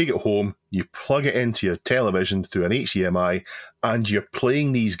 You take it home, you plug it into your television through an HDMI, and you're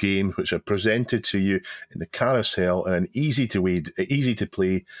playing these games which are presented to you in the carousel in an easy to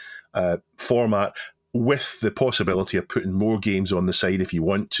play format, with the possibility of putting more games on the side if you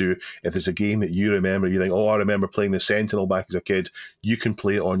want to. If there's a game that you remember, you think, oh, I remember playing the Sentinel back as a kid, you can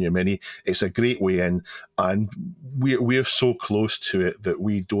play it on your Mini. It's a great way in, and we're so close to it that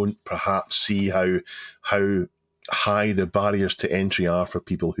we don't perhaps see how high the barriers to entry are for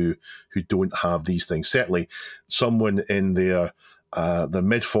people who don't have these things. Certainly someone in their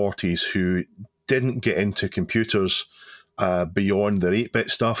mid-40s who didn't get into computers beyond their 8-bit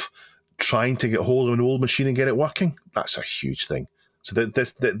stuff, trying to get hold of an old machine and get it working, that's a huge thing. So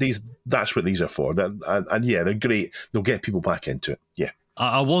that's what these are for. And yeah, they're great. They'll get people back into it. Yeah.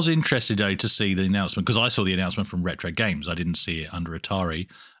 I was interested, though, to see the announcement, because I saw the announcement from Retro Games. I didn't see it under Atari,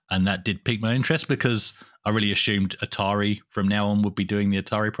 and that did pique my interest because I really assumed Atari from now on would be doing the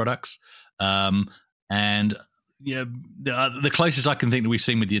Atari products. And yeah, the closest I can think that we've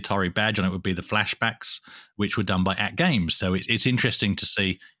seen with the Atari badge on it would be the flashbacks, which were done by AGIMA. So it's interesting to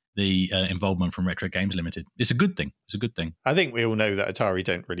see the involvement from Retro Games Limited. It's a good thing. It's a good thing. I think we all know that Atari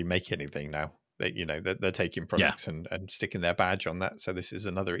don't really make anything now. You know, they're taking products and sticking their badge on that. So this is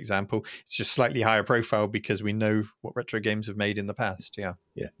another example. It's just slightly higher profile because we know what Retro Games have made in the past. Yeah.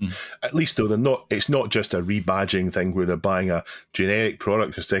 At least though, it's not just a rebadging thing where they're buying a generic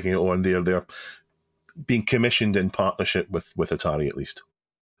product and sticking it on. They're being commissioned in partnership with Atari, at least.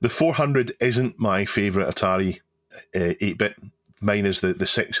 The 400 isn't my favourite Atari 8-bit. Mine is the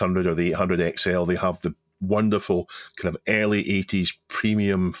 600 or the 800 XL. They have the wonderful kind of early 80s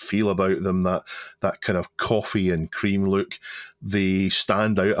premium feel about them, that kind of coffee and cream look. They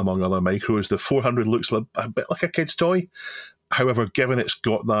stand out among other micros. The 400 looks a bit like a kid's toy. However, given it's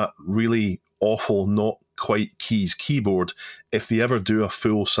got that really awful, not quite keys keyboard, if they ever do a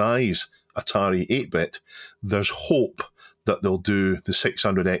full-size Atari 8-bit, there's hope that they'll do the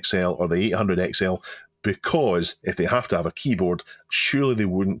 600 XL or the 800 XL, because if they have to have a keyboard, surely they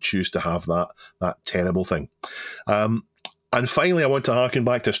wouldn't choose to have that terrible thing. And finally, I want to harken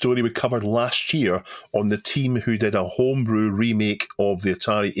back to a story we covered last year on the team who did a homebrew remake of the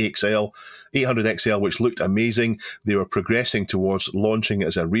Atari 800 XL, which looked amazing. They were progressing towards launching it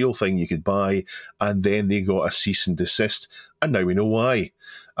as a real thing you could buy, and then they got a cease and desist, and now we know why.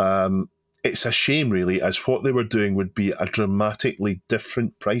 It's a shame, really, as what they were doing would be a dramatically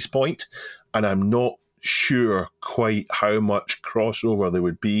different price point, and I'm not sure quite how much crossover there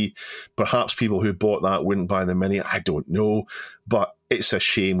would be. Perhaps people who bought that wouldn't buy the Mini. I don't know, but it's a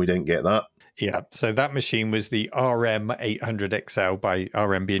shame we didn't get that. Yeah, so that machine was the RM 800 XL, by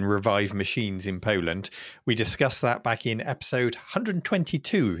RM being Revive Machines in Poland. We discussed that back in episode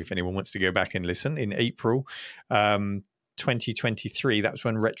 122, if anyone wants to go back and listen, in April 2023. That was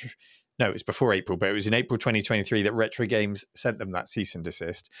when No, it was before April, but it was in April 2023 that Retro Games sent them that cease and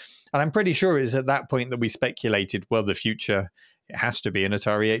desist. And I'm pretty sure it was at that point that we speculated, well, the future, it has to be an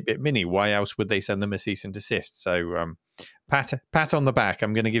Atari 8-bit Mini. Why else would they send them a cease and desist? So pat on the back.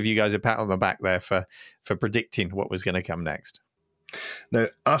 I'm going to give you guys a pat on the back there for predicting what was going to come next. Now,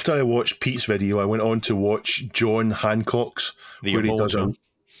 after I watched Pete's video, I went on to watch John Hancock's, where he does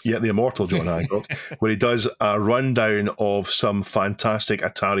the immortal John Hancock, where he does a rundown of some fantastic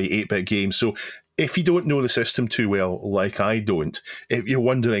Atari 8-bit games. So if you don't know the system too well, like I don't, if you're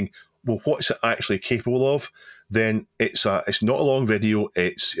wondering, well, what's it actually capable of, then it's not a long video.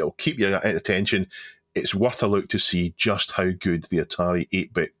 It'll keep your attention. It's worth a look to see just how good the Atari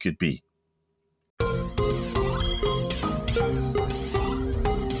 8-bit could be.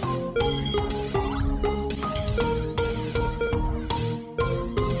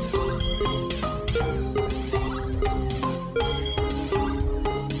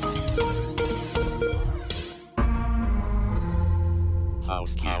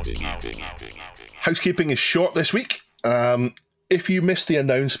 Housekeeping is short this week. if you missed the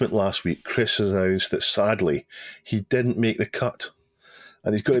announcement last week, Chris announced that sadly he didn't make the cut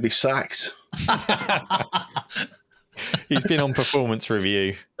and he's going to be sacked. He's been on performance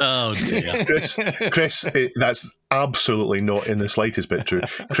review. Oh, dear. Chris, that's absolutely not in the slightest bit true.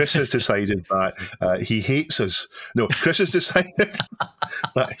 Chris has decided that he hates us. No, Chris has decided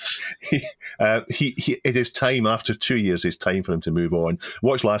that it is time, after 2 years, it's time for him to move on.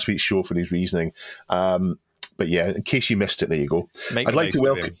 Watch last week's show for his reasoning. But yeah, in case you missed it, there you go. Make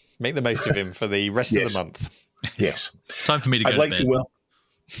the most of him for the rest of the month. Yes. It's time for me to go to bed.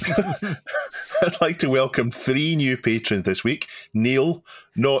 I'd like to welcome 3 new patrons this week. Neil,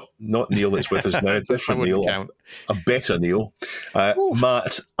 not Neil that's with us now, a different Neil, a better Neil,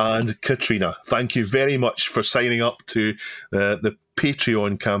 Matt and Katrina. Thank you very much for signing up to the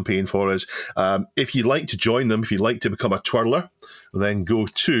Patreon campaign for us. If you'd like to join them, if you'd like to become a twirler, then go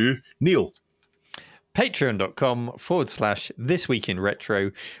to Neil. Patreon.com/This Week in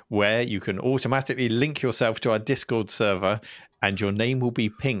Retro, where you can automatically link yourself to our Discord server and your name will be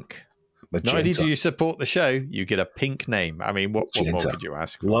pink. Magenta. Not only do you support the show, you get a pink name. I mean, what more could you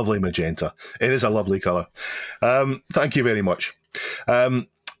ask? Lovely magenta. It is a lovely colour. Thank you very much. I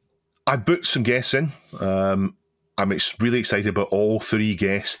booked some guests in. I'm really excited about all 3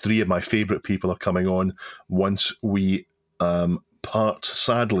 guests. 3 of my favourite people are coming on once we part,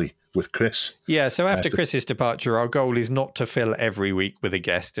 sadly, with Chris. Yeah, so after Chris's departure, our goal is not to fill every week with a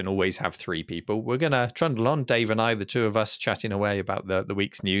guest and always have 3 people. We're going to trundle on, Dave and I, the 2 of us, chatting away about the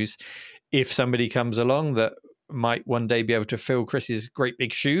week's news. If somebody comes along that might one day be able to fill Chris's great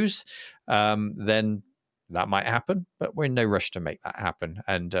big shoes, then that might happen, but we're in no rush to make that happen.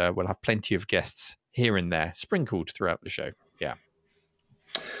 And we'll have plenty of guests here and there, sprinkled throughout the show. Yeah.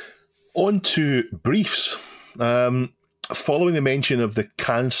 On to briefs. Following the mention of the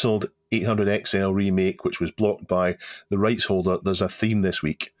cancelled 800XL remake, which was blocked by the rights holder, there's a theme this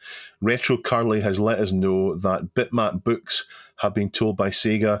week. Retro Curly has let us know that Bitmap Books have been told by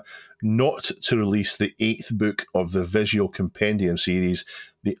Sega not to release the 8th book of the Visual Compendium series,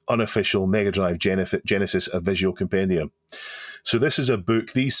 the unofficial Mega Drive Genesis of Visual Compendium. So this is a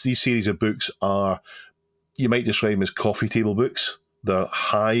book, these series of books are, you might describe them as coffee table books. They're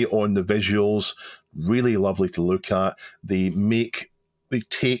high on the visuals, really lovely to look at. They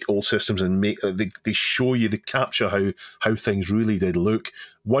take old systems and they show you, they capture how things really did look.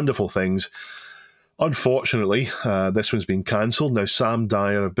 Wonderful things. Unfortunately, this one's been cancelled. Now, Sam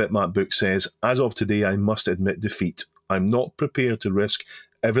Dyer of Bitmap Books says, as of today, I must admit defeat. I'm not prepared to risk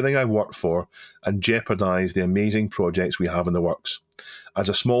everything I worked for and jeopardise the amazing projects we have in the works. As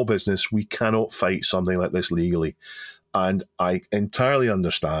a small business, we cannot fight something like this legally. And I entirely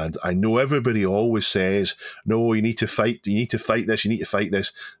understand. I know everybody always says, no, you need to fight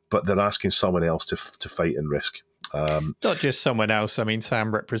this, but they're asking someone else to fight and risk. Not just someone else. I mean,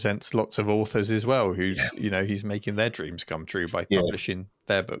 Sam represents lots of authors as well who's, he's making their dreams come true by publishing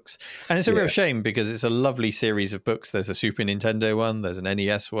their books. And it's a real shame because it's a lovely series of books. There's a Super Nintendo one, there's an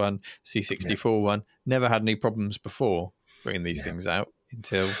NES one, C64 one. Never had any problems before bringing these things out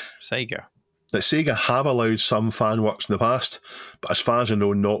until Sega. That Sega have allowed some fan works in the past, but as far as I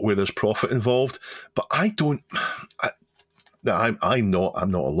know, not where there's profit involved. But I'm not a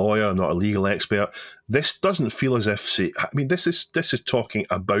lawyer, I'm not a legal expert. This doesn't feel as if this is talking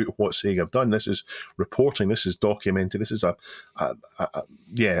about what Sega have done. This is reporting. This is documented. This is I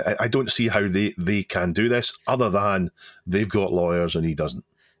don't see how they can do this other than they've got lawyers and he doesn't.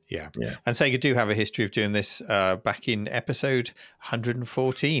 Yeah. And Sega do have a history of doing this back in episode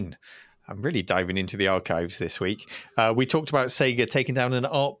 114. I'm really diving into the archives this week. We talked about Sega taking down an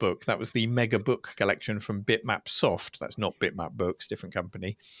art book. That was the Mega Book collection from Bitmap Soft. That's not Bitmap Books, different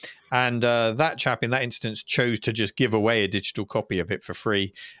company. And that chap in that instance chose to just give away a digital copy of it for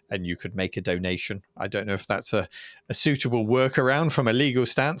free, and you could make a donation. I don't know if that's a suitable workaround from a legal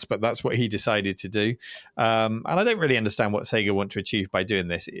stance, but that's what he decided to do. And I don't really understand what Sega want to achieve by doing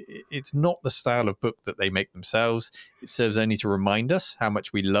this. It's not the style of book that they make themselves. It serves only to remind us how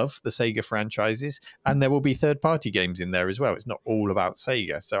much we love the Sega franchises, and there will be third-party games in there as well. It's not all about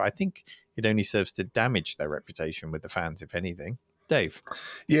Sega. So I think it only serves to damage their reputation with the fans, if anything. Dave?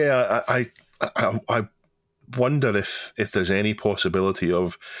 Yeah, I wonder if there's any possibility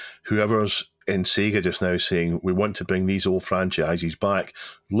of whoever's in Sega just now saying, we want to bring these old franchises back,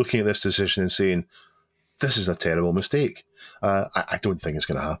 looking at this decision and saying, this is a terrible mistake. I don't think it's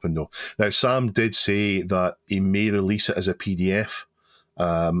going to happen, though. Now, Sam did say that he may release it as a PDF.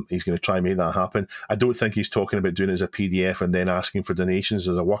 He's going to try and make that happen. I don't think he's talking about doing it as a PDF and then asking for donations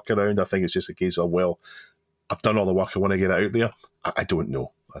as a workaround. I think it's just a case of, well, I've done all the work, I want to get it out there. I don't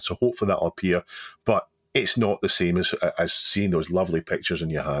know. So hopefully that'll appear. But it's not the same as seeing those lovely pictures in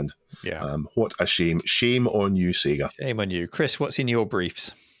your hand. Yeah. What a shame. Shame on you, Sega. Shame on you. Chris, what's in your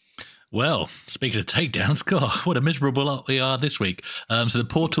briefs? Well, speaking of takedowns, God, what a miserable lot we are this week. So the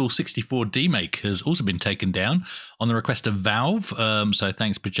Portal 64 demake has also been taken down on the request of Valve. So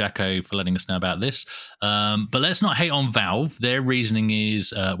thanks, Pajako, for letting us know about this. But let's not hate on Valve. Their reasoning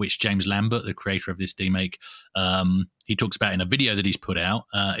is, which James Lambert, the creator of this demake, he talks about in a video that he's put out,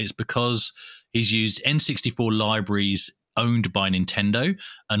 it's because he's used N64 libraries owned by Nintendo,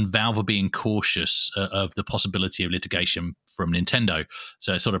 and Valve are being cautious of the possibility of litigation from Nintendo.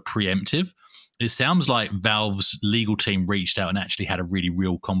 So it's sort of preemptive. It sounds like Valve's legal team reached out and actually had a really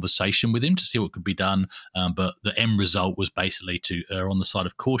real conversation with him to see what could be done. But the end result was basically to err on the side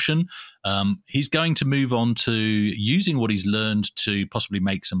of caution. He's going to move on to using what he's learned to possibly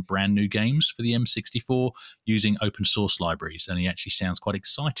make some brand new games for the M64 using open source libraries. And he actually sounds quite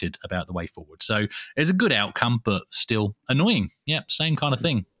excited about the way forward. So it's a good outcome, but still annoying. Yep, same kind of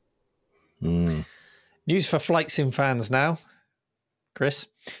thing. News for Flight Sim fans now. Chris,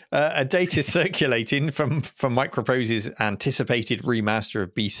 a date is circulating from Microprose's anticipated remaster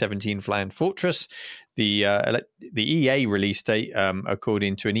of B-17 Flying Fortress. The EA release date,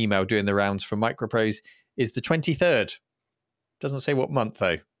 according to an email doing the rounds from Microprose, is the 23rd. Doesn't say what month,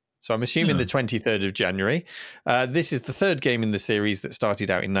 though. So I'm assuming the 23rd of January. This is the third game in the series that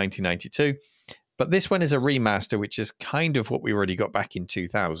started out in 1992. But this one is a remaster, which is kind of what we already got back in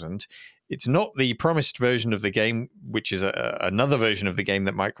 2000. It's not the promised version of the game, which is another version of the game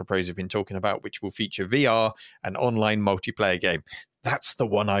that Microprose have been talking about, which will feature VR and online multiplayer game. That's the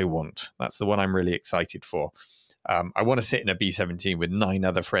one I want. That's the one I'm really excited for. I want to sit in a B-17 with 9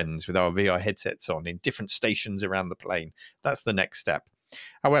 other friends with our VR headsets on in different stations around the plane. That's the next step.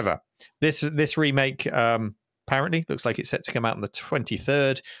 However, this remake apparently looks like it's set to come out on the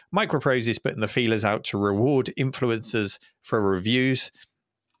 23rd. Microprose is putting the feelers out to reward influencers for reviews.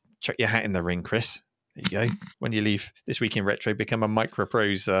 Chuck your hat in the ring, Chris. There you go. When you leave This Week in Retro, become a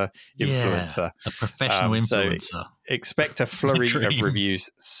Microprose influencer. A professional influencer. So expect a flurry of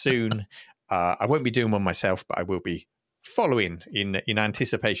reviews soon. I won't be doing one myself, but I will be following in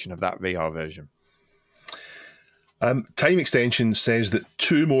anticipation of that VR version. Time Extension says that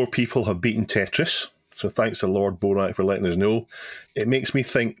 2 more people have beaten Tetris. So thanks to Lord Borak for letting us know. It makes me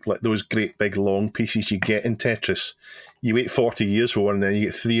think like those great big long pieces you get in Tetris. You wait 40 years for one and then you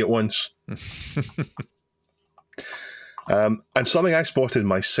get 3 at once. And something I spotted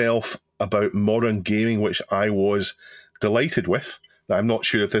myself about modern gaming, which I was delighted with. I'm not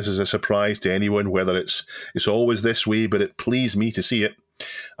sure if this is a surprise to anyone, whether it's always this way, but it pleased me to see it.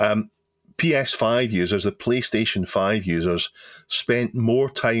 PS5 users, the PlayStation 5 users, spent more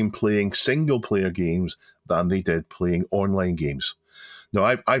time playing single-player games than they did playing online games.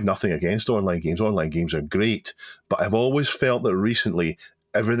 Now, I've nothing against online games. Online games are great, but I've always felt that recently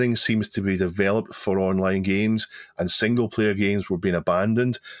everything seems to be developed for online games and single-player games were being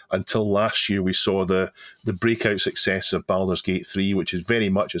abandoned until last year we saw the breakout success of Baldur's Gate 3, which is very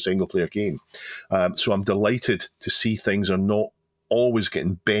much a single-player game. So I'm delighted to see things are not always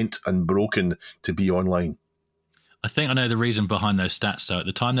getting bent and broken to be online. I think I know the reason behind those stats, though. At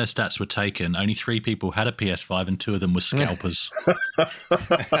the time those stats were taken, only 3 people had a PS5 and 2 of them were scalpers.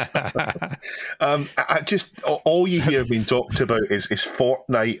 I just, all you hear being talked about is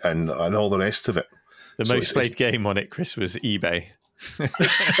Fortnite and all the rest of it. The most played game on it, Chris, was eBay.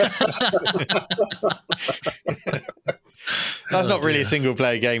 That's not really a single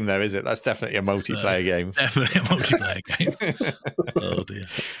player game, though, is it? That's definitely a multiplayer game. Definitely a multiplayer game. Oh, dear.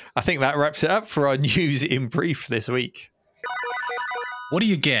 I think that wraps it up for our news in brief this week. What do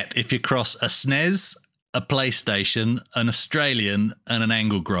you get if you cross a SNES, a PlayStation, an Australian, and an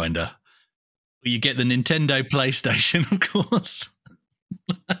angle grinder? Well, you get the Nintendo PlayStation, of course.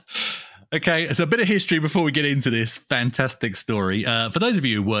 Okay, so a bit of history before we get into this fantastic story. For those of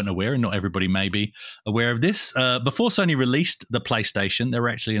you who weren't aware, and not everybody may be aware of this, before Sony released the PlayStation, they were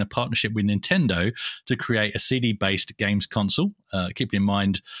actually in a partnership with Nintendo to create a CD-based games console. Keeping in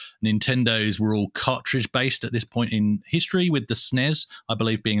mind, Nintendo's were all cartridge-based at this point in history, with the SNES, I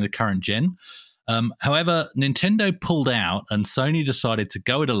believe, being the current gen. However, Nintendo pulled out, and Sony decided to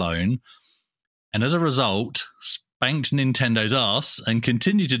go it alone, and as a result, spanked Nintendo's ass and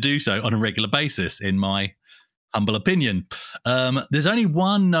continue to do so on a regular basis, in my humble opinion. There's only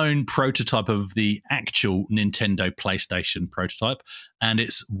one known prototype of the actual Nintendo PlayStation prototype, and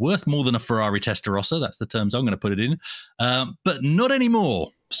it's worth more than a Ferrari Testarossa. That's the terms I'm going to put it in. But not anymore.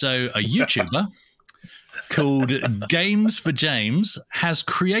 So a YouTuber called Games for James has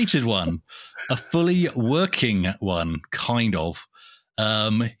created one, a fully working one, kind of.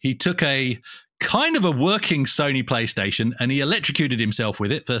 He took a kind of a working Sony PlayStation, and he electrocuted himself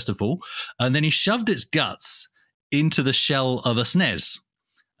with it, first of all, and then he shoved its guts into the shell of a SNES.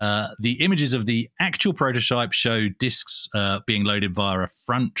 The images of the actual prototype show discs being loaded via a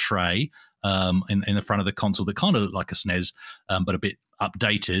front tray in the front of the console that kind of looked like a SNES, but a bit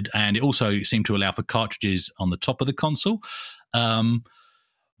updated, and it also seemed to allow for cartridges on the top of the console.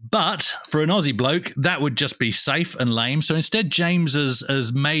 But for an Aussie bloke, that would just be safe and lame. So instead, James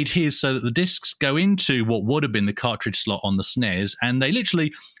has made his so that the discs go into what would have been the cartridge slot on the SNES, and they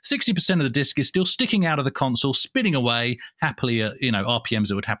literally 60% of the disc is still sticking out of the console, spinning away happily at RPMs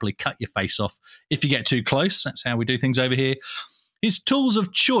that would happily cut your face off if you get too close. That's how we do things over here. His tools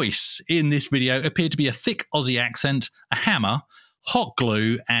of choice in this video appear to be a thick Aussie accent, a hammer, hot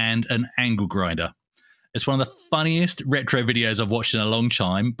glue, and an angle grinder. It's one of the funniest retro videos I've watched in a long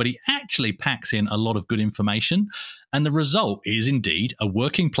time, but he actually packs in a lot of good information, and the result is indeed a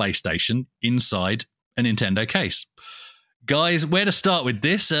working PlayStation inside a Nintendo case. Guys, where to start with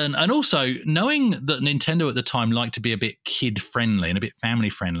this? And also, knowing that Nintendo at the time liked to be a bit kid-friendly and a bit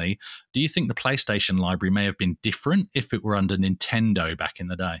family-friendly, do you think the PlayStation library may have been different if it were under Nintendo back in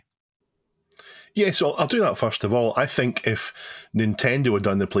the day? Yeah, so I'll do that first of all. I think if Nintendo had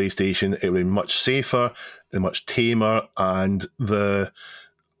done the PlayStation, it would be much safer and much tamer. And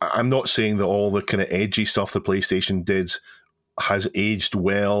I'm not saying that all the kind of edgy stuff the PlayStation did has aged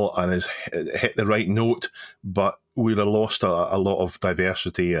well and has hit the right note, but we'd have lost a lot of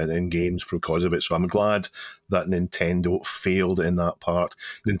diversity in games because of it. So I'm glad that Nintendo failed in that part.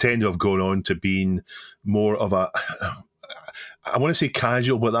 Nintendo have gone on to being more of a... I want to say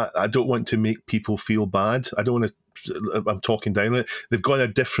casual, but I don't want to make people feel bad. I don't want to. I'm talking down it. They've gone a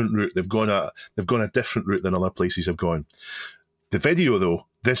different route. They've gone a different route than other places have gone. The video, though,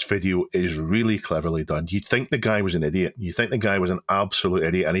 this video is really cleverly done. You'd think the guy was an idiot. You think the guy was an absolute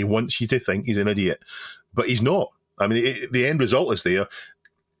idiot, and he wants you to think he's an idiot, but he's not. I mean, the end result is there.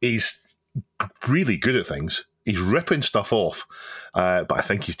 He's really good at things. He's ripping stuff off, but I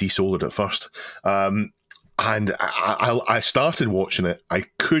think he's desoldered at first. And I started watching it. I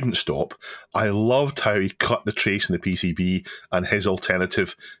couldn't stop. I loved how he cut the trace in the PCB and his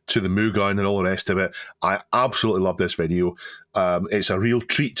alternative to the Mugun and all the rest of it. I absolutely love this video. It's a real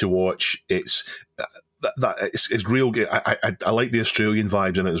treat to watch. It's real. I like the Australian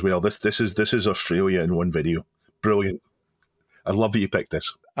vibes in it as well. This is Australia in one video. Brilliant. I love that you picked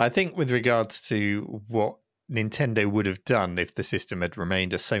this. I think with regards to what Nintendo would have done if the system had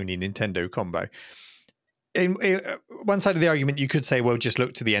remained a Sony-Nintendo combo, in one side of the argument, you could say, well, just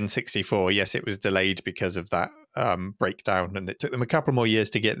look to the N64. Yes, it was delayed because of that breakdown, and it took them a couple more years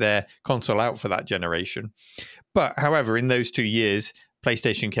to get their console out for that generation. But however, in those 2 years,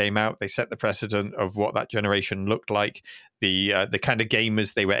 PlayStation came out. They set the precedent of what that generation looked like, the kind of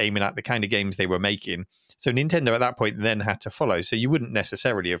gamers they were aiming at, the kind of games they were making. So Nintendo at that point then had to follow. So you wouldn't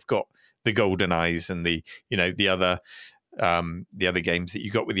necessarily have got the GoldenEyes and the other games that you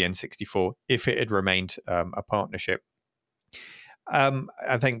got with the N64 if it had remained a partnership.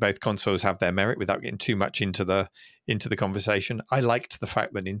 I think both consoles have their merit without getting too much into the conversation. I liked the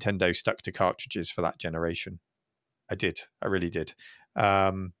fact that Nintendo stuck to cartridges for that generation. I really did.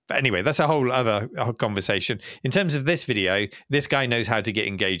 But anyway, that's a whole other conversation. In terms of this video, this guy knows how to get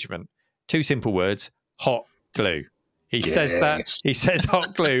engagement. 2 simple words: hot glue. He says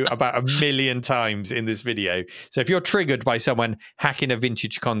hot glue about 1 million times in this video. So if you're triggered by someone hacking a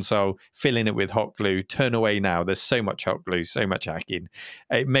vintage console, filling it with hot glue, turn away now. There's so much hot glue, so much hacking.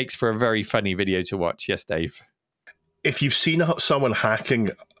 It makes for a very funny video to watch. Yes, Dave? If you've seen someone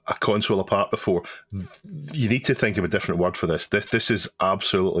hacking a console apart before, you need to think of a different word for this. This is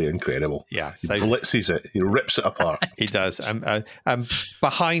absolutely incredible. Yeah, he blitzes it. He rips it apart. He does.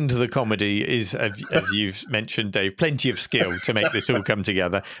 Behind the comedy is, as you've mentioned, Dave, plenty of skill to make this all come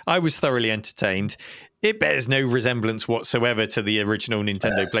together. I was thoroughly entertained. It bears no resemblance whatsoever to the original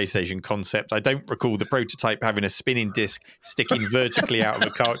Nintendo PlayStation concept. I don't recall the prototype having a spinning disc sticking vertically out of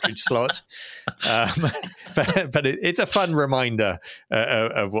a cartridge slot. But it's a fun reminder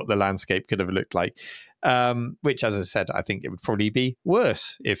of what the landscape could have looked like. Which, as I said, I think it would probably be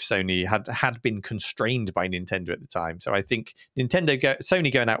worse if Sony had been constrained by Nintendo at the time. So I think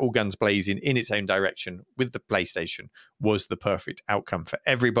Sony going out all guns blazing in its own direction with the PlayStation was the perfect outcome for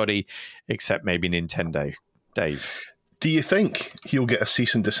everybody, except maybe Nintendo. Dave, do you think he'll get a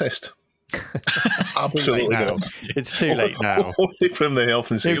cease and desist? Absolutely not. It's too late now. Only from the health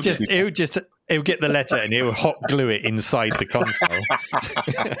and safety. He'll get the letter and he'll hot glue it inside the console.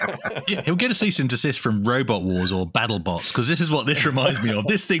 Yeah, he'll get a cease and desist from Robot Wars or BattleBots, because this is what this reminds me of.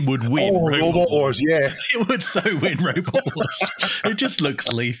 This thing would win Robot Wars, yeah. It would so win Robot Wars. It just looks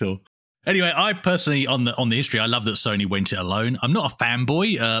lethal. Anyway, I personally, on the history, I love that Sony went it alone. I'm not a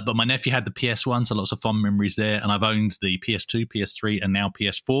fanboy, but my nephew had the PS1, so lots of fond memories there. And I've owned the PS2, PS3, and now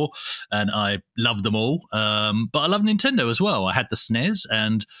PS4, and I love them all. But I love Nintendo as well. I had the SNES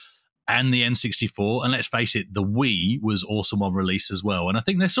and the N64, and let's face it, the Wii was awesome on release as well. And I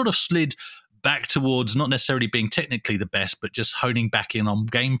think they sort of slid back towards not necessarily being technically the best, but just honing back in on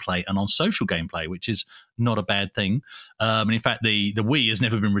gameplay and on social gameplay, which is not a bad thing. And in fact, the Wii has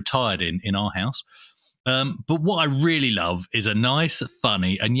never been retired in our house. But what I really love is a nice,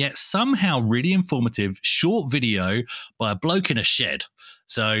 funny, and yet somehow really informative short video by a bloke in a shed.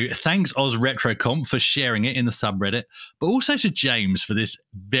 So thanks Oz RetroComp for sharing it in the subreddit, but also to James for this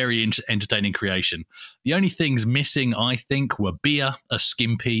very entertaining creation. The only things missing, I think, were beer, a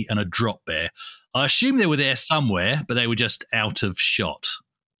skimpy, and a drop bear. I assume they were there somewhere, but they were just out of shot.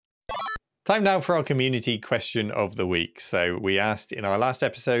 Time now for our community question of the week. So we asked in our last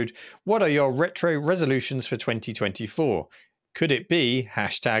episode, what are your retro resolutions for 2024? Could it be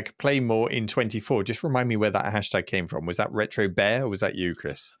hashtag play more in 24? Just remind me where that hashtag came from. Was that Retro Bear or was that you,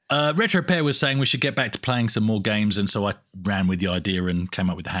 Chris? Retro Bear was saying we should get back to playing some more games. And so I ran with the idea and came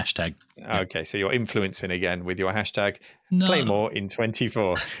up with the hashtag. Okay, so you're influencing again with your hashtag play more in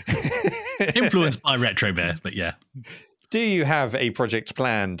 24. Influenced by Retro Bear, but yeah. Do you have a project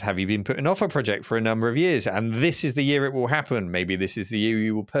planned? Have you been putting off a project for a number of years and this is the year it will happen? Maybe this is the year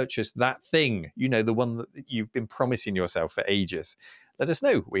you will purchase that thing, you know, the one that you've been promising yourself for ages. Let us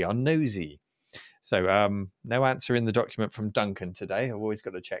know. We are nosy. So no answer in the document from Duncan today. I've always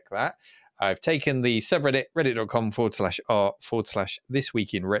got to check that. I've taken the subreddit, reddit.com/r/this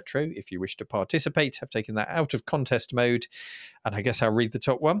week in retro. If you wish to participate, I've taken that out of contest mode. And I guess I'll read the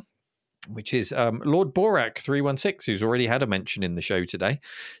top one, which is Lord Borak 316, who's already had a mention in the show today,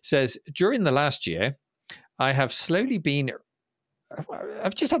 says, during the last year, I have slowly been...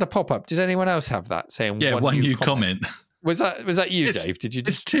 I've just had a pop-up. Did anyone else have that? Saying one new comment. Was that you, Dave? Did you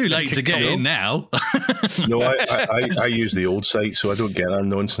just... It's too late to get in now. No, I use the old site, so I don't get that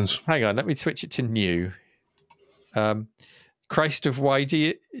nonsense. Hang on, let me switch it to new. Christ of why do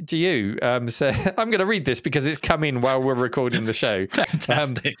you so I'm going to read this because it's come in while we're recording the show.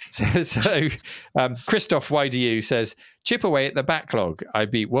 Fantastic. Christoph why do you says, chip away at the backlog. I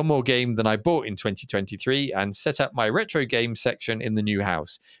beat one more game than I bought in 2023 and set up my retro game section in the new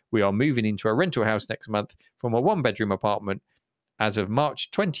house. We are moving into a rental house next month from a one-bedroom apartment. As of March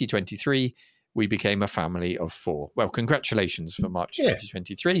 2023, we became a family of 4. Well, congratulations for March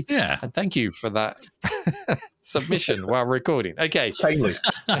 2023. Yeah. And thank you for that submission while recording. Okay. Finally.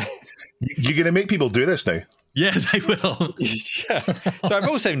 You're going to make people do this now? Yeah, they will. Yeah. So I've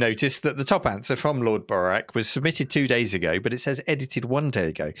also noticed that the top answer from Lord Borak was submitted 2 days ago, but it says edited 1 day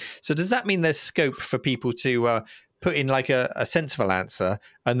ago. So does that mean there's scope for people to put in like a sensible answer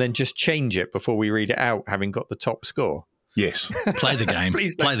and then just change it before we read it out, having got the top score? Yes. Play the game.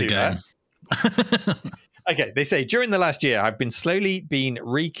 Please don't play the do game. Okay, they say, during the last year, I've been slowly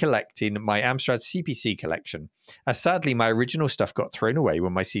recollecting my Amstrad CPC collection, as sadly my original stuff got thrown away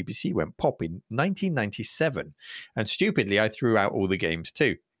when my CPC went pop in 1997, and stupidly I threw out all the games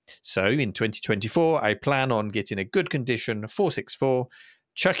too. So in 2024, I plan on getting a good condition 464,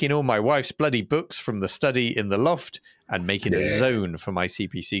 chucking all my wife's bloody books from the study in the loft, and making a zone for my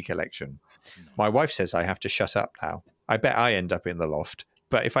CPC collection. My wife says I have to shut up now. I bet I end up in the loft.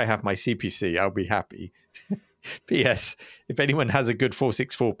 But if I have my CPC, I'll be happy. P.S. If anyone has a good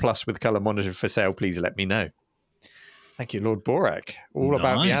 464 Plus with colour monitor for sale, please let me know. Thank you, Lord Borak. All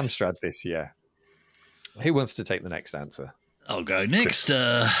about the Amstrad this year. Who wants to take the next answer? I'll go next.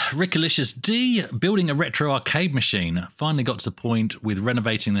 Rickalicious D, building a retro arcade machine. Finally got to the point with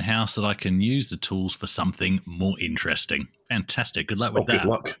renovating the house that I can use the tools for something more interesting. Fantastic. Good luck with that. Good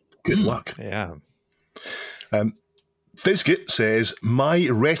luck. Good luck. Yeah. Fizgit says, my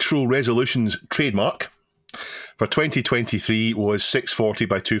retro resolutions trademark for 2023 was 640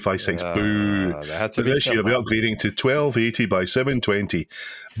 by 256. Boo. For this year, I'll be upgrading to 1280 by 720.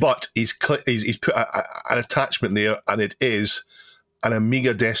 But he's put an attachment there, and it is an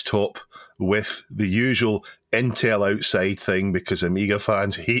Amiga desktop with the usual Intel outside thing because Amiga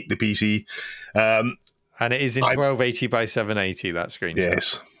fans hate the PC. And it is in 1280 by 780, that screen.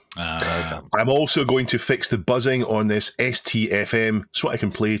 Yes. I'm also going to fix the buzzing on this STFM so I can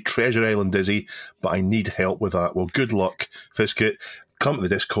play Treasure Island Dizzy, but I need help with that. Well, good luck, Fiskit. Come to the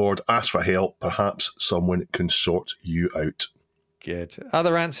Discord, ask for help. Perhaps someone can sort you out. Good.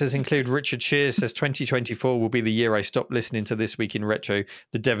 Other answers include Richard Shears says 2024 will be the year I stop listening to This Week in Retro.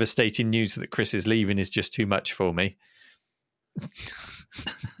 The devastating news that Chris is leaving is just too much for me.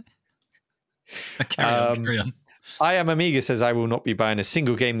 Carry on. I Am Amiga says, I will not be buying a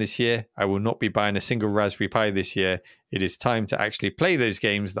single game this year. I will not be buying a single Raspberry Pi this year. It is time to actually play those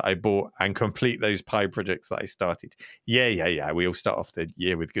games that I bought and complete those Pi projects that I started. Yeah. We all start off the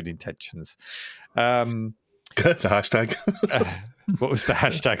year with good intentions. The hashtag. What was the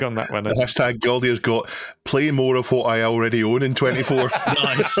hashtag on that one? The hashtag Galdier's got play more of what I already own in 24.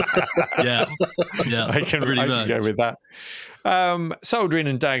 Nice. Yeah. I can go with that. Soldering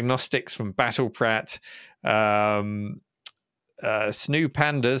and Diagnostics from Battle Pratt. Snoo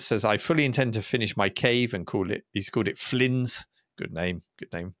Pandas says, I fully intend to finish my cave and he's called it Flynn's. Good name.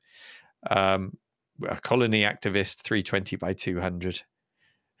 A colony activist, 320 by 200.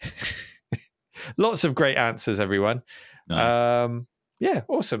 Lots of great answers, everyone. Nice. Yeah,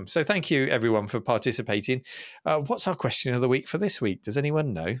 awesome. So thank you, everyone, for participating. What's our question of the week for this week? Does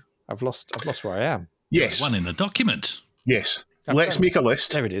anyone know? I've lost where I am. Yes. One in the document. Yes. Let's make a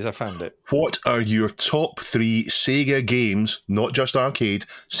list. There it is. I found it. What are your top 3 Sega games, not just arcade,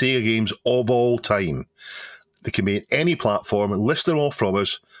 Sega games of all time? They can be in any platform. List them all from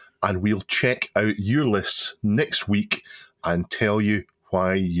us, and we'll check out your lists next week and tell you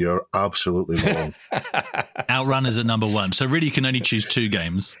why you're absolutely wrong. Outrun is at number 1, so really you can only choose 2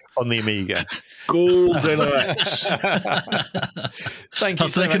 games on the Amiga. Golden Axe. Thank you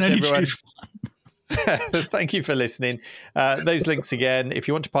so much, everyone. Thank you for listening. Those links again, if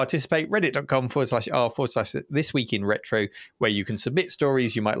you want to participate, reddit.com/r/This Week in Retro, where you can submit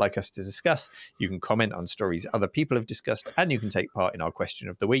stories you might like us to discuss. You can comment on stories other people have discussed, and you can take part in our question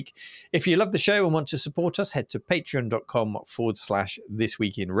of the week. If you love the show and want to support us, head to patreon.com/This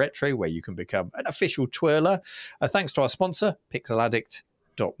Week in Retro, where you can become an official twirler. Thanks to our sponsor,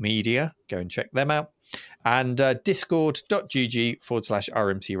 pixeladdict.media. Go and check them out. And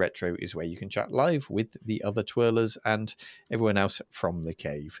discord.gg/RMC Retro is where you can chat live with the other twirlers and everyone else from the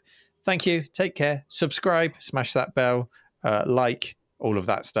cave. Thank you. Take care. Subscribe. Smash that bell. Like. All of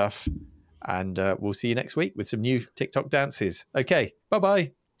that stuff. And we'll see you next week with some new TikTok dances. Okay.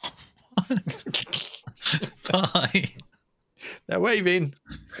 Bye-bye. Bye. They're waving.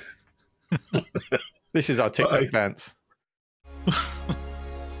 This is our TikTok dance.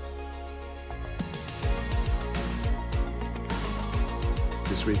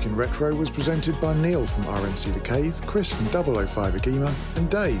 This Week in Retro was presented by Neil from RMC The Cave, Chris from 005 AGIMA, and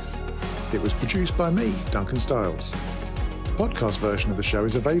Dave. It was produced by me, Duncan Styles. The podcast version of the show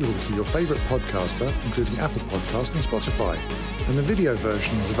is available through your favourite podcaster, including Apple Podcasts and Spotify, and the video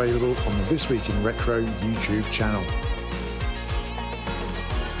version is available on the This Week in Retro YouTube channel.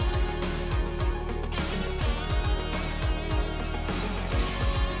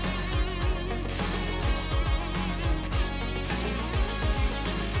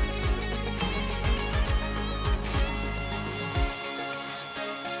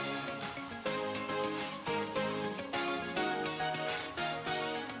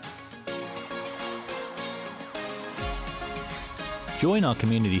 Join our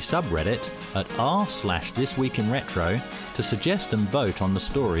community subreddit at r/thisweekinretro to suggest and vote on the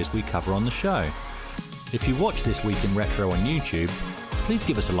stories we cover on the show. If you watch This Week in Retro on YouTube, please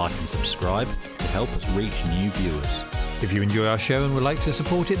give us a like and subscribe to help us reach new viewers. If you enjoy our show and would like to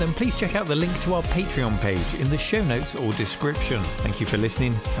support it, then please check out the link to our Patreon page in the show notes or description. Thank you for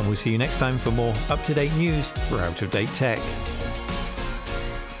listening, and we'll see you next time for more up-to-date news for out-of-date tech.